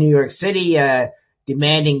course, you've got New York City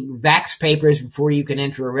demanding vax papers before you can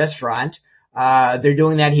enter a restaurant. They're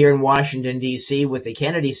doing that here in Washington, D.C. with the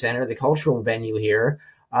Kennedy Center, the cultural venue here,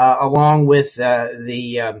 along with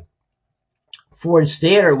the Ford's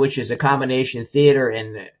Theater, which is a combination theater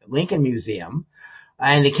and Lincoln Museum.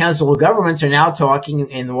 And the Council of Governments are now talking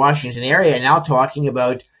in the Washington area, now talking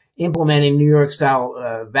about implementing New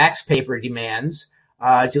York-style vax paper demands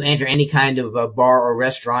to enter any kind of a bar or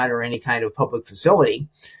restaurant or any kind of public facility.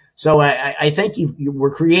 So I think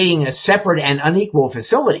we're creating a separate and unequal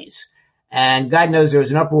facilities. And God knows there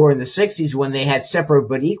was an uproar in the 60s when they had separate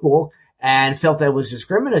but equal and felt that was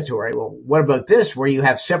discriminatory. Well, what about this, where you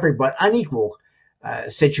have separate but unequal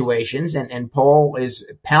situations? And Paul is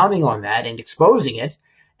pounding on that and exposing it.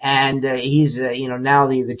 And he's, now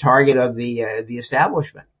the target of the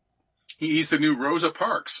establishment. He's the new Rosa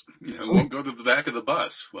Parks. Won't go to the back of the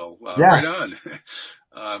bus. Well, Yeah. Right on.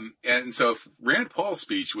 And so if Rand Paul's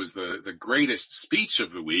speech was the greatest speech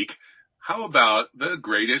of the week, how about the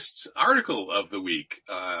greatest article of the week?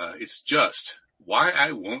 It's just Why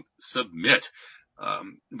I Won't Submit.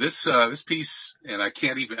 This piece, and I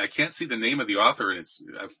can't see the name of the author, and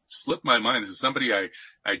I've slipped my mind. This is somebody I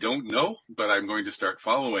don't know, but I'm going to start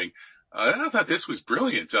following. I thought this was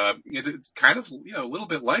brilliant. It's kind of, a little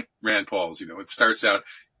bit like Rand Paul's, it starts out,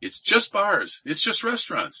 it's just bars. It's just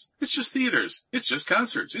restaurants. It's just theaters. It's just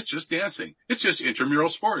concerts. It's just dancing. It's just intramural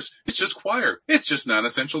sports. It's just choir. It's just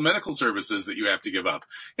non-essential medical services that you have to give up.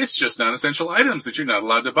 It's just non-essential items that you're not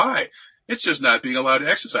allowed to buy. It's just not being allowed to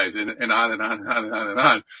exercise, and on and on and on and on and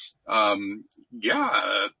on.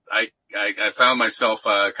 I found myself,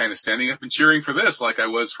 kind of standing up and cheering for this like I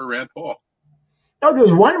was for Rand Paul. Oh, it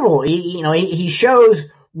was wonderful. He shows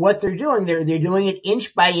what they're doing. They're doing it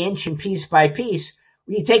inch by inch and piece by piece.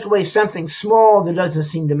 You take away something small that doesn't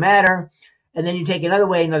seem to matter, and then you take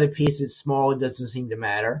another piece that's small, it doesn't seem to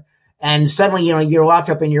matter. And suddenly, you're locked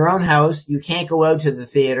up in your own house. You can't go out to the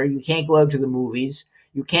theater. You can't go out to the movies.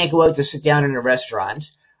 You can't go out to sit down in a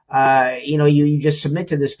restaurant. You just submit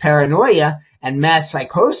to this paranoia and mass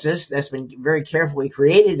psychosis that's been very carefully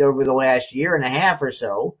created over the last year and a half or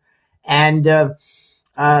so. And the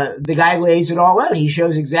guy lays it all out. He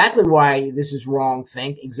shows exactly why this is wrong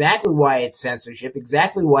think, exactly why it's censorship,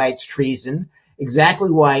 exactly why it's treason, exactly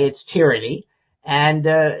why it's tyranny. And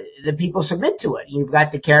the people submit to it. You've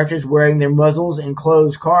got the characters wearing their muzzles in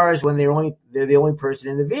closed cars when they're the only person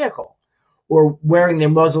in the vehicle, or wearing their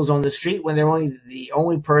muzzles on the street when they're the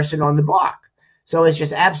only person on the block. So it's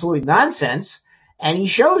just absolute nonsense, and he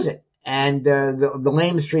shows it. And the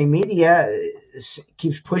lamestream media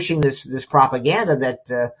keeps pushing this propaganda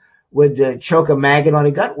that would choke a maggot on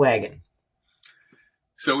a gut wagon.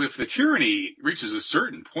 So if the tyranny reaches a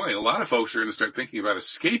certain point, a lot of folks are going to start thinking about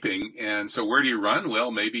escaping. And so where do you run?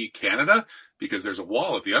 Well, maybe Canada, because there's a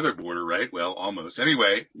wall at the other border, right? Well, almost.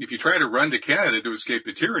 Anyway, if you try to run to Canada to escape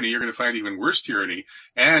the tyranny, you're going to find even worse tyranny.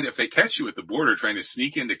 And if they catch you at the border trying to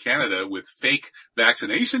sneak into Canada with fake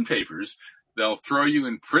vaccination papers, they'll throw you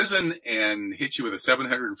in prison and hit you with a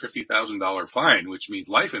 $750,000 fine, which means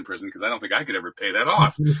life in prison, because I don't think I could ever pay that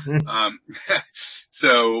off.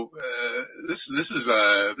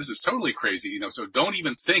 This is totally crazy, so don't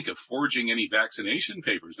even think of forging any vaccination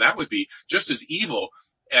papers. That would be just as evil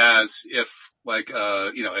as if,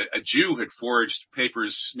 a Jew had forged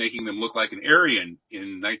papers making them look like an Aryan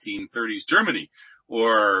in 1930s Germany,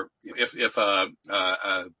 or if a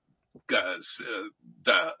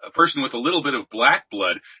person with a little bit of black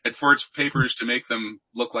blood had forged papers to make them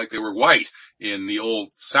look like they were white in the old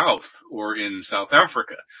South or in South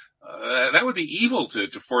Africa. That would be evil to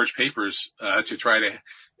forge papers to try to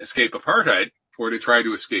escape apartheid or to try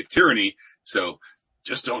to escape tyranny. So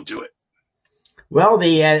just don't do it. Well,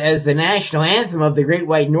 as the national anthem of the Great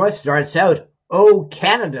White North starts out, "Oh,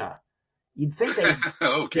 Canada." You'd think they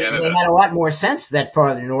had a lot more sense that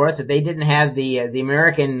farther north, that they didn't have the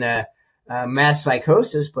American mass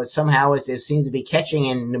psychosis, but somehow it seems to be catching,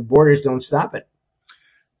 and the borders don't stop it.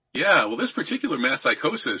 Yeah, well, this particular mass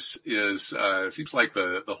psychosis seems like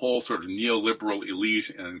the whole sort of neoliberal elite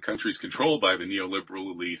and countries controlled by the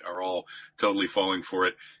neoliberal elite are all totally falling for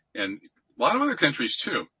it. And a lot of other countries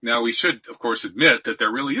too. Now, we should, of course, admit that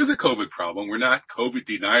there really is a COVID problem. We're not COVID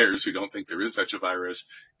deniers who don't think there is such a virus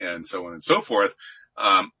and so on and so forth.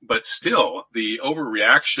 But still, the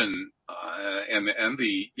overreaction and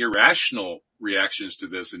the irrational reactions to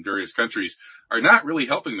this in various countries are not really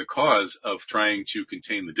helping the cause of trying to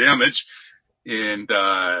contain the damage. And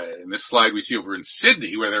in this slide, we see over in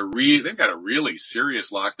Sydney, where they've got a really serious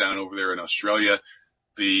lockdown over there in Australia.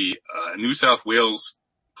 The New South Wales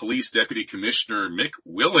Police Deputy Commissioner Mick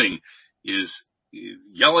Willing is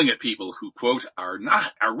yelling at people who, quote, are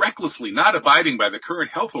recklessly not abiding by the current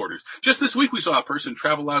health orders. Just this week, we saw a person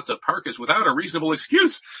travel out to Parkas without a reasonable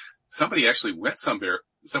excuse. Somebody actually went somewhere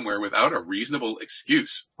without a reasonable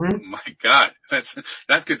excuse. Mm-hmm. My God,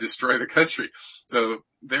 that could destroy the country. So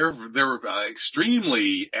they're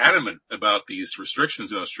extremely adamant about these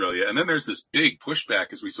restrictions in Australia. And then there's this big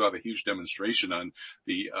pushback, as we saw the huge demonstration on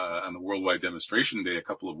the Worldwide Demonstration Day a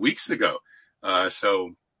couple of weeks ago.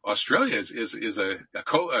 So Australia is a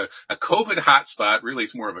COVID hotspot. Really,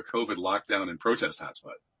 it's more of a COVID lockdown and protest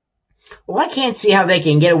hotspot. Well, I can't see how they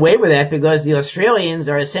can get away with that because the Australians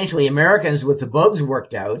are essentially Americans with the bugs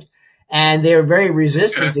worked out, and they're very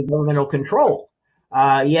resistant to governmental control.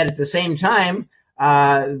 Yet at the same time,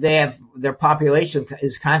 their population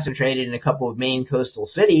is concentrated in a couple of main coastal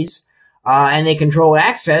cities, and they control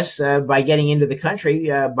access by getting into the country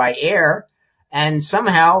by air, and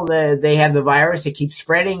somehow they have the virus that keeps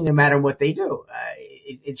spreading no matter what they do.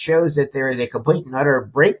 It shows that there is a complete and utter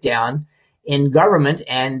breakdown in government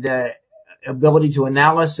and ability to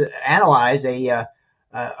analyze a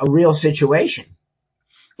real situation.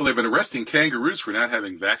 Well, they've been arresting kangaroos for not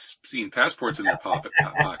having vaccine passports in their pocket.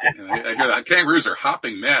 And I hear that kangaroos are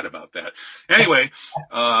hopping mad about that. Anyway,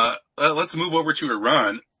 let's move over to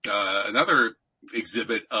Iran. Another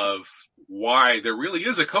exhibit of why there really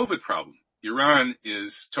is a COVID problem. Iran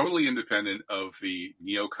is totally independent of the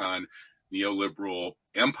neocon, neoliberal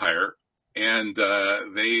empire, and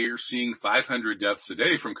they are seeing 500 deaths a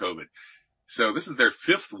day from COVID. So this is their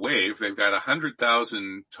fifth wave. They've got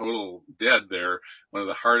 100,000 total dead there, one of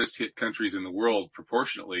the hardest hit countries in the world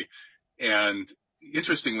proportionately. And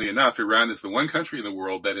interestingly enough, Iran is the one country in the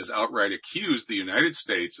world that has outright accused the United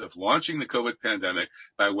States of launching the COVID pandemic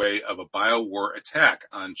by way of a bio-war attack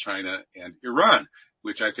on China and Iran,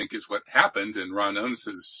 which I think is what happened. And Ron Unz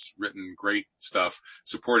has written great stuff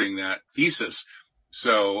supporting that thesis.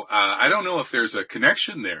 So I don't know if there's a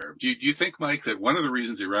connection there. Do you think, Mike, that one of the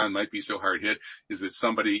reasons Iran might be so hard hit is that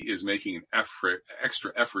somebody is making an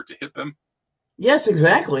extra effort to hit them? Yes,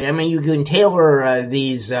 exactly. I mean, you can tailor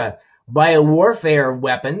these biowarfare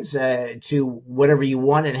weapons to whatever you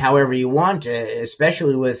want and however you want,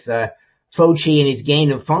 especially with Fauci and his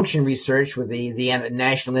gain of function research with the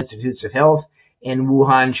National Institutes of Health in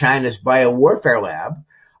Wuhan, China's biowarfare lab.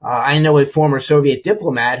 I know a former Soviet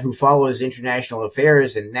diplomat who follows international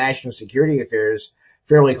affairs and national security affairs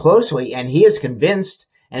fairly closely, and he is convinced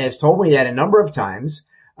and has told me that a number of times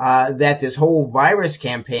that this whole virus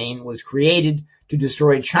campaign was created to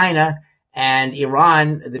destroy China and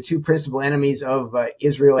Iran, the two principal enemies of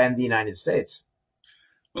Israel and the United States.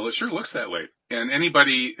 Well, it sure looks that way. And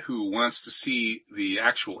anybody who wants to see the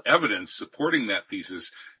actual evidence supporting that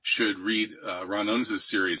thesis should read Ron Unz's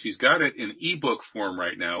series. He's got it in ebook form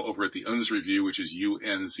right now over at the Unz Review, which is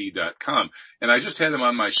unz.com. And I just had him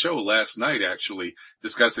on my show last night, actually,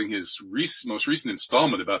 discussing his most recent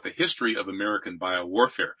installment about the history of American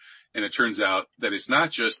biowarfare. And it turns out that it's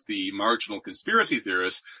not just the marginal conspiracy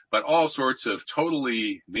theorists, but all sorts of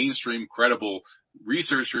totally mainstream, credible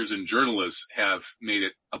researchers and journalists have made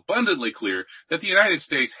it abundantly clear that the United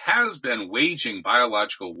States has been waging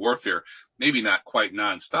biological warfare, maybe not quite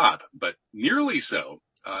nonstop, but nearly so,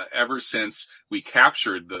 ever since we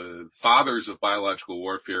captured the fathers of biological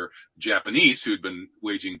warfare, Japanese, who'd been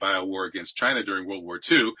waging biowar against China during World War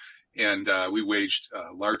II. And we waged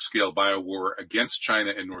large-scale biowar against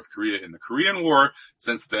China and North Korea in the Korean War.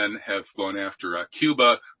 Since then, have gone after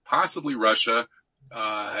Cuba, possibly Russia,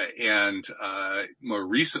 and more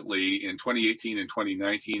recently in 2018 and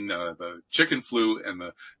 2019, the chicken flu and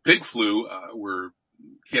the pig flu were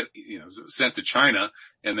sent to China,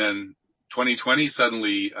 and then 2020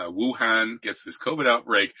 suddenly Wuhan gets this COVID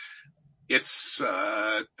outbreak. It's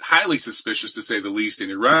highly suspicious, to say the least, in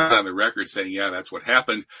Iran on the record saying, yeah, that's what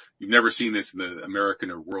happened. You've never seen this in the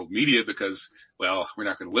American or world media because, well, we're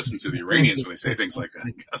not going to listen to the Iranians when they say things like that,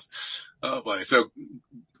 I guess. Oh boy.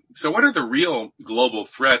 So what are the real global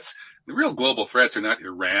threats? The real global threats are not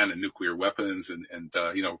Iran and nuclear weapons and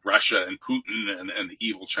Russia and Putin and the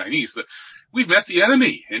evil Chinese. We've met the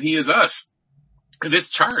enemy, and he is us. And this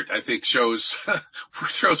chart, I think, shows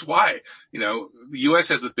why. The U.S.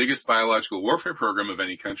 has the biggest biological warfare program of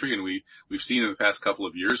any country, and we've seen in the past couple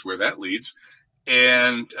of years where that leads.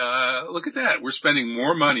 And look at that. We're spending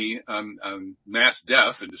more money on mass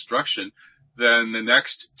death and destruction than the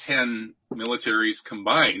next 10 militaries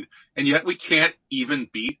combined, and yet we can't even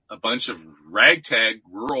beat a bunch of ragtag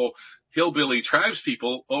rural hillbilly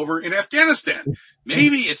tribespeople over in Afghanistan.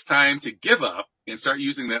 Maybe it's time to give up and start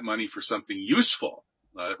using that money for something useful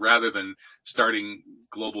rather than starting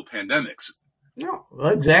global pandemics. No,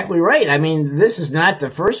 exactly right. I mean, this is not the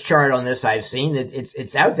first chart on this I've seen.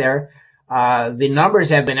 It's out there. The numbers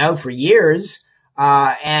have been out for years,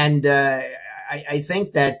 and I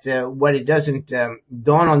think that what it doesn't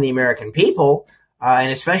dawn on the American people,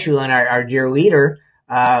 and especially on our dear leader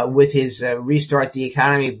with his restart the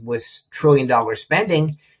economy with trillion-dollar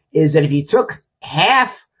spending, is that if you took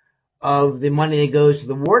half of the money that goes to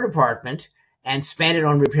the War Department and spent it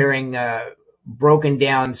on repairing broken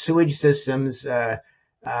down sewage systems,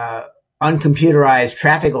 uncomputerized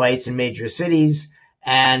traffic lights in major cities,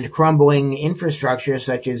 and crumbling infrastructure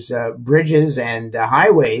such as bridges and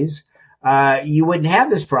highways, you wouldn't have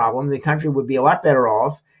this problem. The country would be a lot better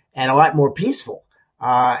off and a lot more peaceful.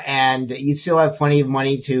 And you'd still have plenty of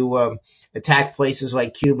money to attack places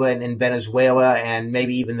like Cuba and Venezuela and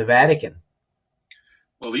maybe even the Vatican.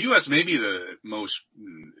 Well, the U.S. may be the most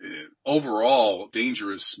overall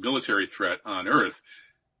dangerous military threat on Earth,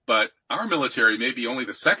 but our military may be only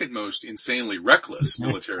the second most insanely reckless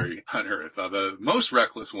military on Earth. The most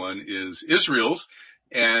reckless one is Israel's,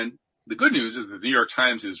 and the good news is that the New York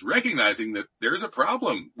Times is recognizing that there's a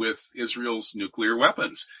problem with Israel's nuclear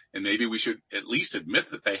weapons, and maybe we should at least admit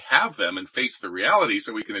that they have them and face the reality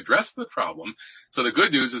so we can address the problem. So the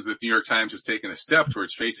good news is that the New York Times has taken a step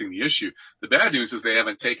towards facing the issue. The bad news is they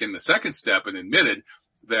haven't taken the second step and admitted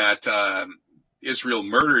that Israel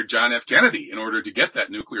murdered John F. Kennedy in order to get that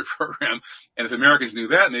nuclear program. And if Americans knew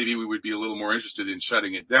that, maybe we would be a little more interested in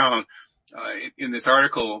shutting it down. In this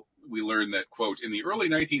article, we learned that, quote, in the early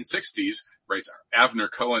 1960s, writes Avner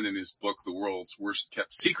Cohen in his book, The World's Worst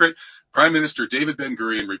Kept Secret, Prime Minister David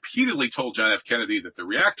Ben-Gurion repeatedly told John F. Kennedy that the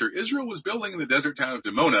reactor Israel was building in the desert town of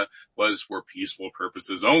Dimona was for peaceful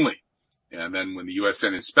purposes only. And then when the U.S.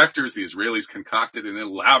 sent inspectors, the Israelis concocted an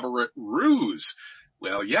elaborate ruse.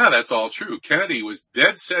 Well, yeah, that's all true. Kennedy was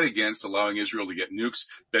dead set against allowing Israel to get nukes.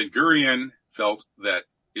 Ben-Gurion felt that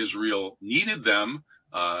Israel needed them.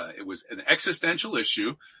 It was an existential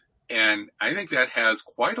issue. And I think that has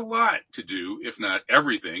quite a lot to do, if not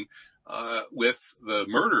everything, with the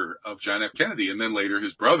murder of John F. Kennedy and then later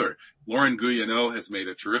his brother. Laurent Guyeno has made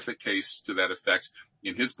a terrific case to that effect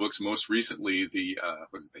in his books, most recently the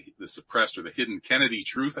Suppressed or the Hidden Kennedy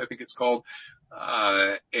Truth, I think it's called.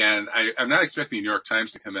 And I'm not expecting the New York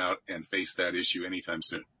Times to come out and face that issue anytime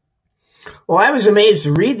soon. Well, I was amazed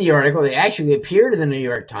to read the article. It actually appeared in the New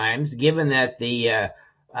York Times, given that the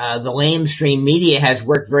lamestream media has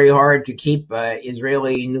worked very hard to keep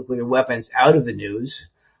Israeli nuclear weapons out of the news.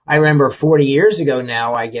 I remember 40 years ago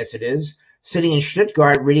now, I guess it is, sitting in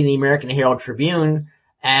Stuttgart reading the American Herald Tribune,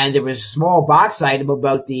 and there was a small box item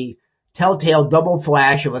about the telltale double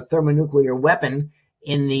flash of a thermonuclear weapon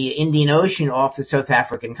in the Indian Ocean off the South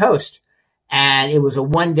African coast. And it was a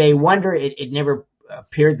one-day wonder. It never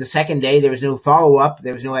appeared the second day. There was no follow-up.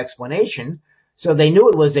 There was no explanation. So they knew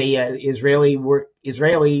it was a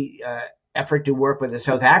Israeli effort to work with the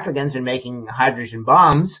South Africans in making hydrogen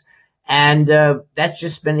bombs. And that's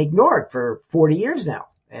just been ignored for 40 years now.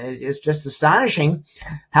 And it's just astonishing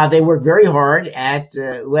how they work very hard at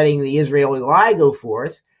letting the Israeli lie go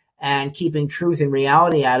forth and keeping truth and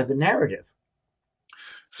reality out of the narrative.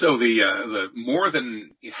 So the more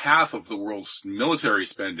than half of the world's military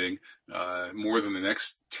spending, more than the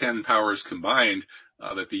next 10 powers combined,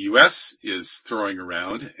 that the U.S. is throwing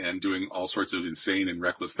around and doing all sorts of insane and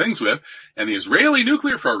reckless things with, and the Israeli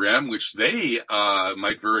nuclear program, which they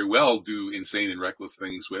might very well do insane and reckless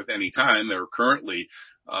things with anytime. They're currently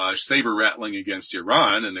saber rattling against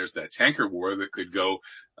Iran, and there's that tanker war that could go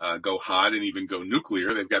hot and even go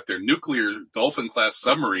nuclear. They've got their nuclear Dolphin-class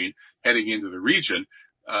submarine heading into the region.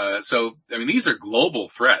 So, I mean, these are global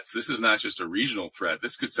threats. This is not just a regional threat.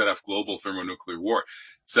 This could set off global thermonuclear war.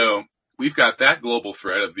 So we've got that global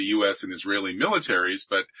threat of the U.S. and Israeli militaries,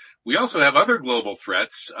 but we also have other global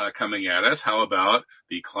threats coming at us. How about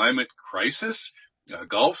the climate crisis,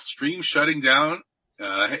 Gulf Stream shutting down?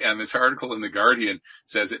 And this article in The Guardian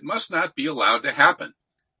says it must not be allowed to happen.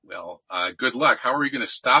 Well, good luck. How are we going to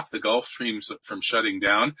stop the Gulf Streams from shutting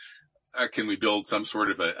down? Can we build some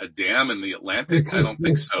sort of a dam in the Atlantic? I don't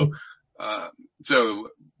think so. So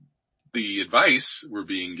the advice we're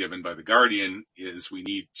being given by The Guardian is we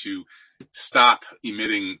need to stop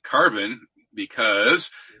emitting carbon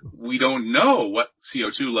because we don't know what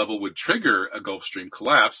CO2 level would trigger a Gulf Stream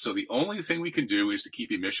collapse. So the only thing we can do is to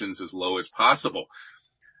keep emissions as low as possible.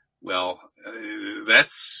 Well,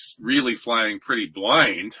 that's really flying pretty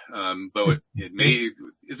blind, though it may.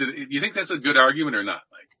 Do you think that's a good argument or not,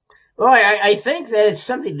 Mike? Well, I think that it's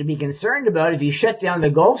something to be concerned about. If you shut down the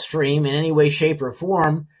Gulf Stream in any way, shape, or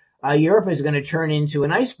form, Europe is going to turn into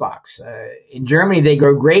an icebox. In Germany, they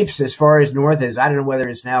grow grapes as far as north as, I don't know whether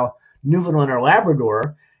it's now Newfoundland or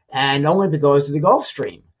Labrador, and only because of the Gulf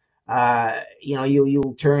Stream.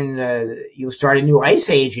 You'll start a new ice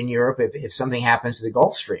age in Europe if something happens to the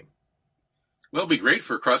Gulf Stream. Well, it'd be great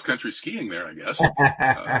for cross-country skiing there, I guess.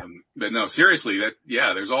 But no, seriously,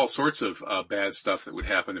 there's all sorts of bad stuff that would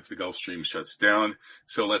happen if the Gulf Stream shuts down.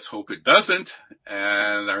 So let's hope it doesn't.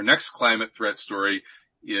 And our next climate threat story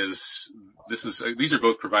these are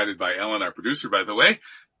both provided by Ellen, our producer, by the way.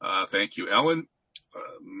 Thank you, Ellen.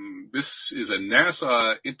 this is a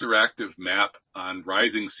NASA interactive map on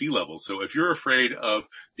rising sea levels. So if you're afraid of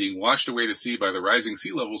being washed away to sea by the rising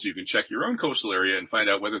sea levels, you can check your own coastal area and find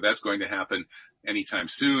out whether that's going to happen anytime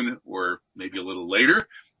soon or maybe a little later.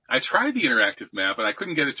 I tried the interactive map, but I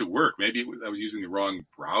couldn't get it to work. Maybe I was using the wrong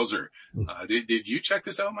browser. Did you check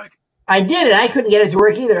this out, Mike? I did, and I couldn't get it to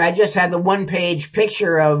work either. I just had the one-page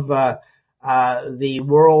picture of the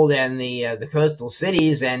world and the coastal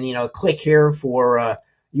cities, and click here for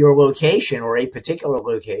your location or a particular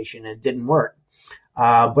location, and it didn't work.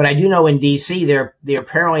 But I do know in DC they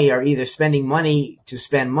apparently are either spending money to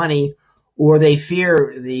spend money, or they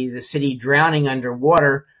fear the city drowning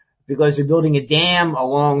underwater because they're building a dam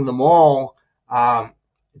along the mall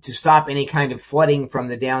to stop any kind of flooding from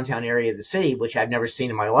the downtown area of the city, which I've never seen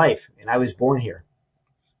in my life, and I was born here.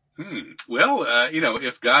 Well,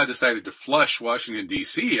 if God decided to flush Washington,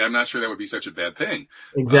 D.C., I'm not sure that would be such a bad thing.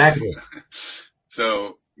 Exactly.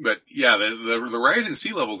 But yeah, the rising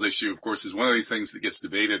sea levels issue, of course, is one of these things that gets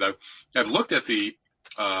debated. I've looked at the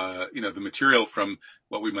material from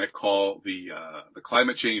what we might call the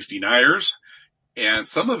climate change deniers, and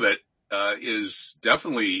some of it is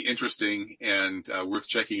definitely interesting and worth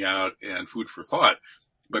checking out and food for thought.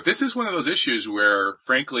 But this is one of those issues where,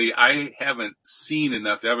 frankly, I haven't seen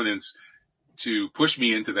enough evidence to push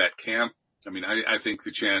me into that camp. I mean, I think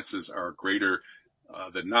the chances are greater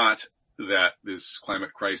than not that this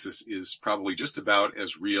climate crisis is probably just about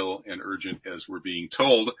as real and urgent as we're being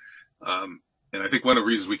told. And I think one of the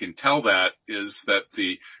reasons we can tell that is that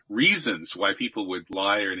the reasons why people would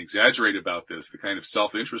lie and exaggerate about this, the kind of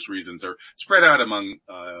self-interest reasons, are spread out among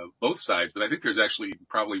both sides. But I think there's actually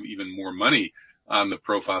probably even more money on the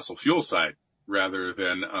pro-fossil fuel side rather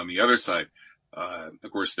than on the other side.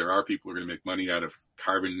 Of course, there are people who are going to make money out of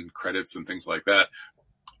carbon credits and things like that.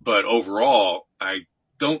 But overall, I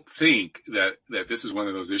don't think that this is one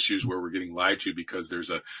of those issues where we're getting lied to because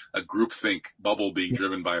there's a groupthink bubble being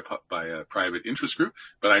driven by a private interest group.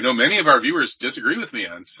 But I know many of our viewers disagree with me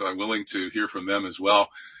on, so I'm willing to hear from them as well.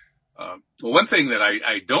 Well, one thing that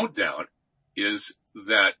I don't doubt is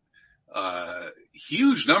that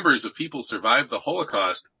huge numbers of people survived the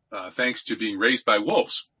Holocaust thanks to being raised by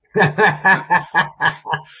wolves. Jerzy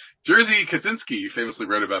Kaczynski famously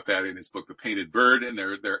wrote about that in his book, The Painted Bird, and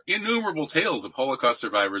there are innumerable tales of Holocaust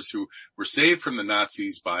survivors who were saved from the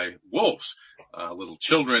Nazis by wolves, little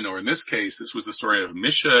children, or in this case, this was the story of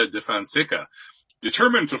Misha de Fonseca.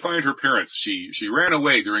 Determined to find her parents, she ran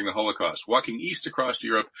away during the Holocaust, walking east across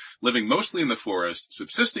Europe, living mostly in the forest,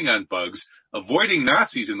 subsisting on bugs, avoiding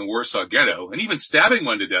Nazis in the Warsaw Ghetto, and even stabbing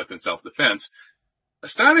one to death in self-defense.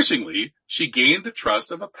 Astonishingly, she gained the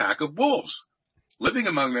trust of a pack of wolves, living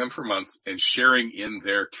among them for months and sharing in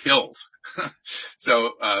their kills.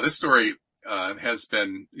 So this story has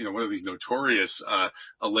been, one of these notorious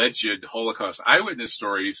alleged Holocaust eyewitness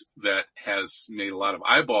stories that has made a lot of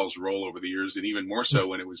eyeballs roll over the years, and even more so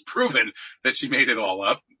when it was proven that she made it all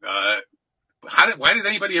up. Why did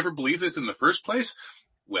anybody ever believe this in the first place?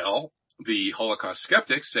 Well, the Holocaust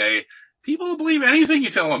skeptics say, people will believe anything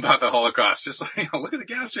you tell them about the Holocaust. Just like, look at the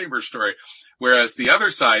gas chamber story. Whereas the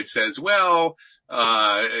other side says, well,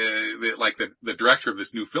 like the director of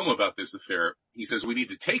this new film about this affair, he says, we need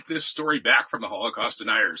to take this story back from the Holocaust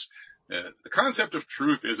deniers. The concept of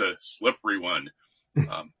truth is a slippery one.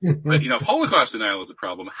 But, if Holocaust denial is a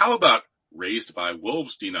problem, how about raised by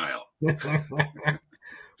wolves denial?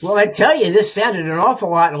 Well, I tell you, this sounded an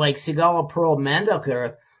awful lot like Sigala Pearl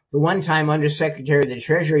Mandelker, the one-time Undersecretary of the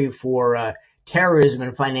Treasury for Terrorism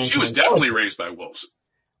and Financial. She was definitely raised by wolves.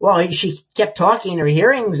 Well, she kept talking in her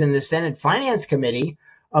hearings in the Senate Finance Committee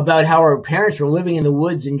about how her parents were living in the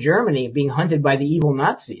woods in Germany, being hunted by the evil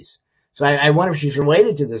Nazis. So I wonder if she's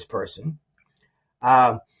related to this person.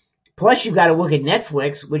 Plus, you've got to look at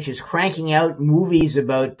Netflix, which is cranking out movies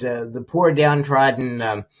about the poor,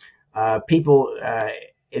 downtrodden people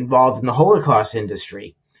involved in the Holocaust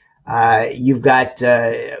industry. You've got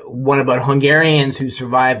one about Hungarians who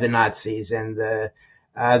survived the Nazis, and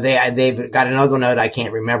they've got another one out. I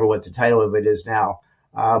can't remember what the title of it is now.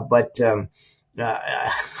 But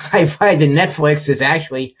I find that Netflix is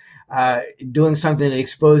actually doing something that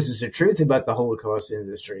exposes the truth about the Holocaust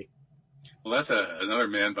industry. Well, that's another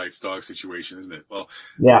man bites dog situation, isn't it? Well,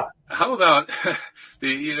 yeah. How about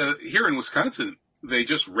here in Wisconsin? They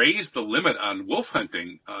just raised the limit on wolf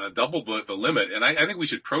hunting, doubled the limit. And I think we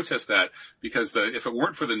should protest that because if it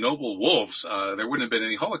weren't for the noble wolves, there wouldn't have been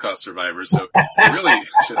any Holocaust survivors. So we really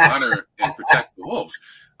should honor and protect the wolves.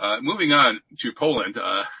 Moving on to Poland.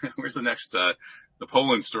 Where's the next, the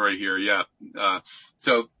Poland story here? Yeah.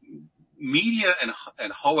 So media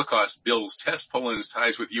and Holocaust bills test Poland's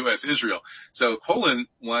ties with U.S. Israel. So Poland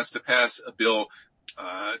wants to pass a bill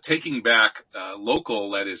taking back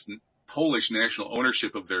local, that is, Polish national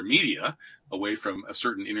ownership of their media away from a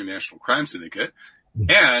certain international crime syndicate.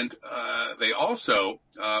 And they also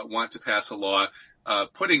want to pass a law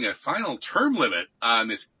putting a final term limit on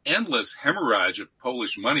this endless hemorrhage of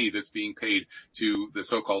Polish money that's being paid to the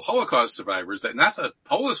so-called Holocaust survivors. That not the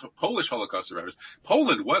Polish Holocaust survivors.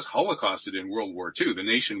 Poland was Holocausted in World War II. The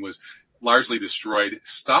nation was largely destroyed.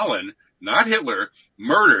 Stalin, not Hitler,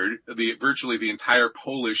 murdered virtually the entire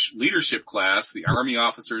Polish leadership class, the army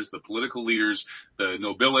officers, the political leaders, the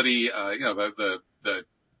nobility, the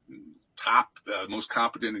top, most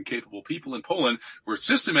competent and capable people in Poland were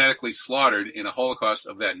systematically slaughtered in a Holocaust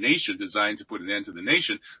of that nation designed to put an end to the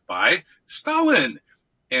nation by Stalin.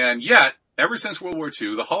 And yet, ever since World War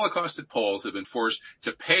II, the Holocausted Poles have been forced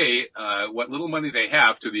to pay what little money they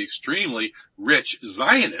have to the extremely rich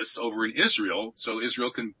Zionists over in Israel, so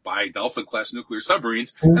Israel can buy Dolphin-class nuclear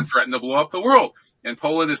submarines and threaten to blow up the world. And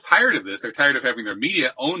Poland is tired of this. They're tired of having their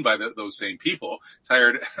media owned by those same people.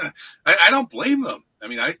 Tired. I don't blame them. I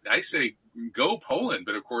mean, I say go Poland,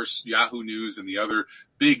 but of course Yahoo News and the other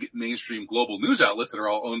big mainstream global news outlets that are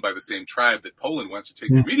all owned by the same tribe that Poland wants to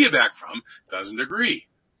take their media back from doesn't agree.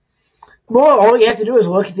 Well, all you have to do is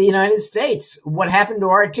look at the United States. What happened to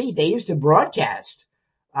RT? They used to broadcast.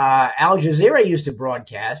 Al Jazeera used to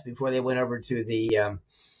broadcast before they went over to the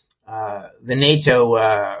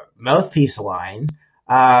NATO mouthpiece line.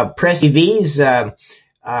 Press TV's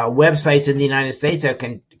websites in the United States have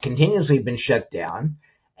continuously been shut down,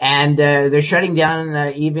 and they're shutting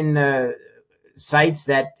down even sites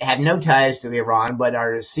that have no ties to Iran but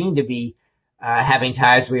are seen to be having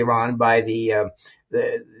ties to Iran by the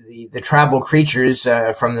tribal creatures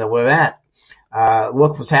from the Levant.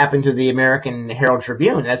 Look what's happened to the American Herald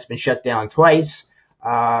Tribune. That's been shut down twice,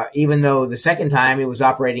 even though the second time it was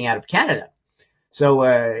operating out of Canada. So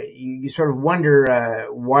you sort of wonder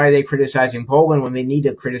why are they criticizing Poland when they need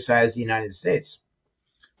to criticize the United States.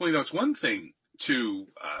 Well, it's one thing to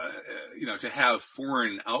to have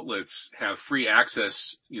foreign outlets have free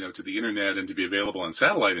access, to the internet and to be available on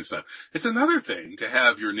satellite and stuff. It's another thing to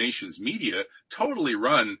have your nation's media totally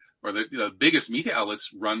run, or the biggest media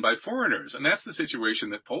outlets run by foreigners. And that's the situation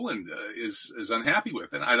that Poland is unhappy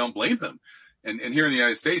with. And I don't blame them. And here in the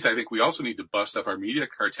United States, I think we also need to bust up our media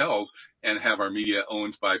cartels and have our media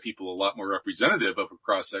owned by people a lot more representative of a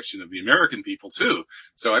cross section of the American people too.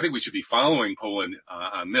 So I think we should be following Poland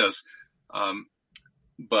on this.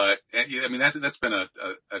 But I mean, that's been a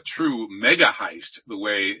true mega heist, the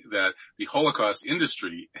way that the Holocaust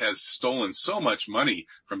industry has stolen so much money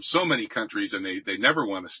from so many countries, and they never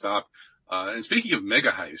want to stop. And speaking of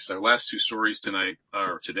mega heists, our last two stories today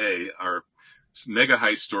are mega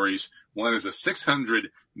heist stories. One is a $600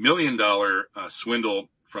 million swindle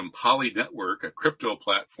from Poly Network, a crypto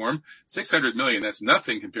platform. $600 million, that's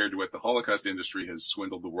nothing compared to what the Holocaust industry has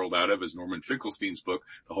swindled the world out of, as Norman Finkelstein's book,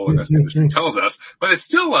 The Holocaust Industry, tells us. But it's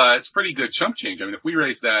still, it's pretty good chump change. I mean, if we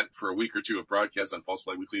raised that for a week or two of broadcast on False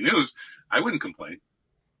Flag Weekly News, I wouldn't complain.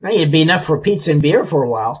 Well, it'd be enough for pizza and beer for a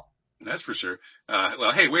while. That's for sure.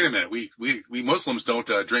 Well, hey, wait a minute. We Muslims don't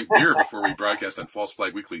drink beer before we broadcast on False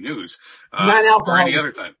Flag Weekly News. Or any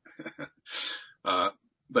other time.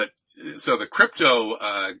 So the crypto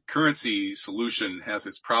currency solution has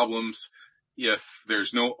its problems. If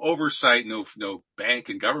there's no oversight, no bank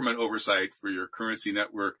and government oversight for your currency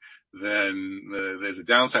network, then there's a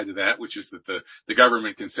downside to that, which is that the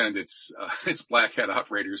government can send its black hat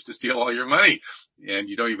operators to steal all your money, and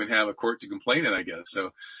you don't even have a court to complain in, I guess.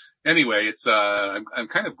 So anyway, it's I'm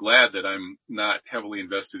kind of glad that I'm not heavily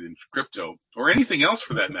invested in crypto or anything else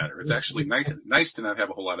for that matter. It's actually nice to not have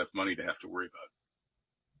a whole lot of money to have to worry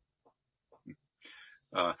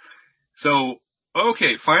about.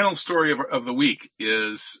 Okay, final story of the week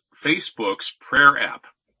is Facebook's prayer app.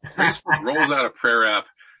 Facebook rolls out a prayer app.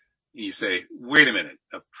 You say, wait a minute,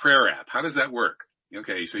 a prayer app. How does that work?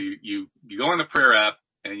 Okay, so you go on the prayer app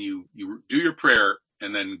and you do your prayer,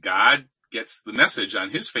 and then God gets the message on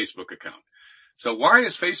his Facebook account. So why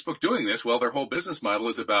is Facebook doing this? Well, their whole business model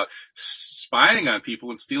is about spying on people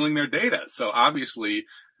and stealing their data. So obviously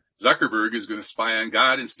Zuckerberg is going to spy on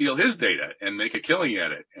God and steal his data and make a killing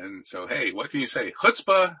at it. And so, hey, what can you say?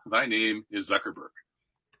 Chutzpah, thy name is Zuckerberg.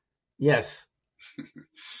 Yes.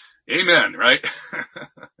 Amen, right?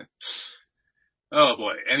 Oh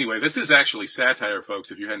boy. Anyway, this is actually satire,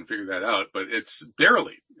 folks, if you hadn't figured that out, but it's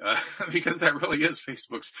barely, because that really is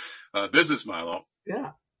Facebook's business model.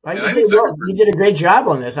 Yeah. You did a great job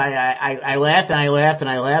on this. I laughed and I laughed and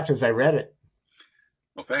I laughed as I read it.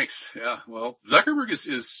 Well, thanks. Yeah. Well, Zuckerberg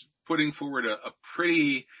is putting forward a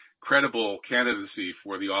pretty credible candidacy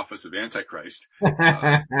for the office of Antichrist.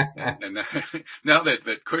 And now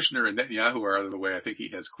that Kushner and Netanyahu are out of the way, I think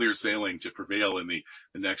he has clear sailing to prevail in the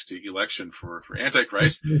next election for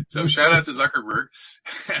Antichrist. So shout out to Zuckerberg,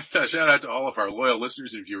 and shout out to all of our loyal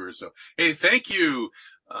listeners and viewers. So, hey, thank you,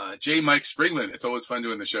 J. Mike Springman. It's always fun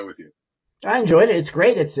doing the show with you. I enjoyed it. It's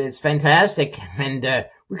great. It's fantastic. And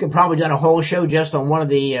we could probably done a whole show just on one of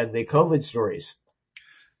the COVID stories.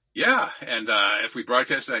 Yeah, and if we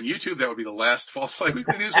broadcast it on YouTube, that would be the last false flag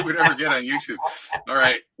weekly news we would ever get on YouTube. All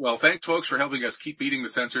right. Well, thanks, folks, for helping us keep beating the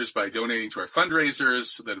censors by donating to our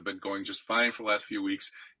fundraisers that have been going just fine for the last few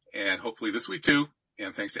weeks, and hopefully this week too.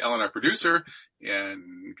 And thanks to Ellen, our producer,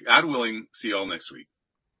 and God willing, see you all next week.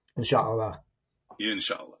 Inshallah.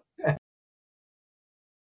 Inshallah.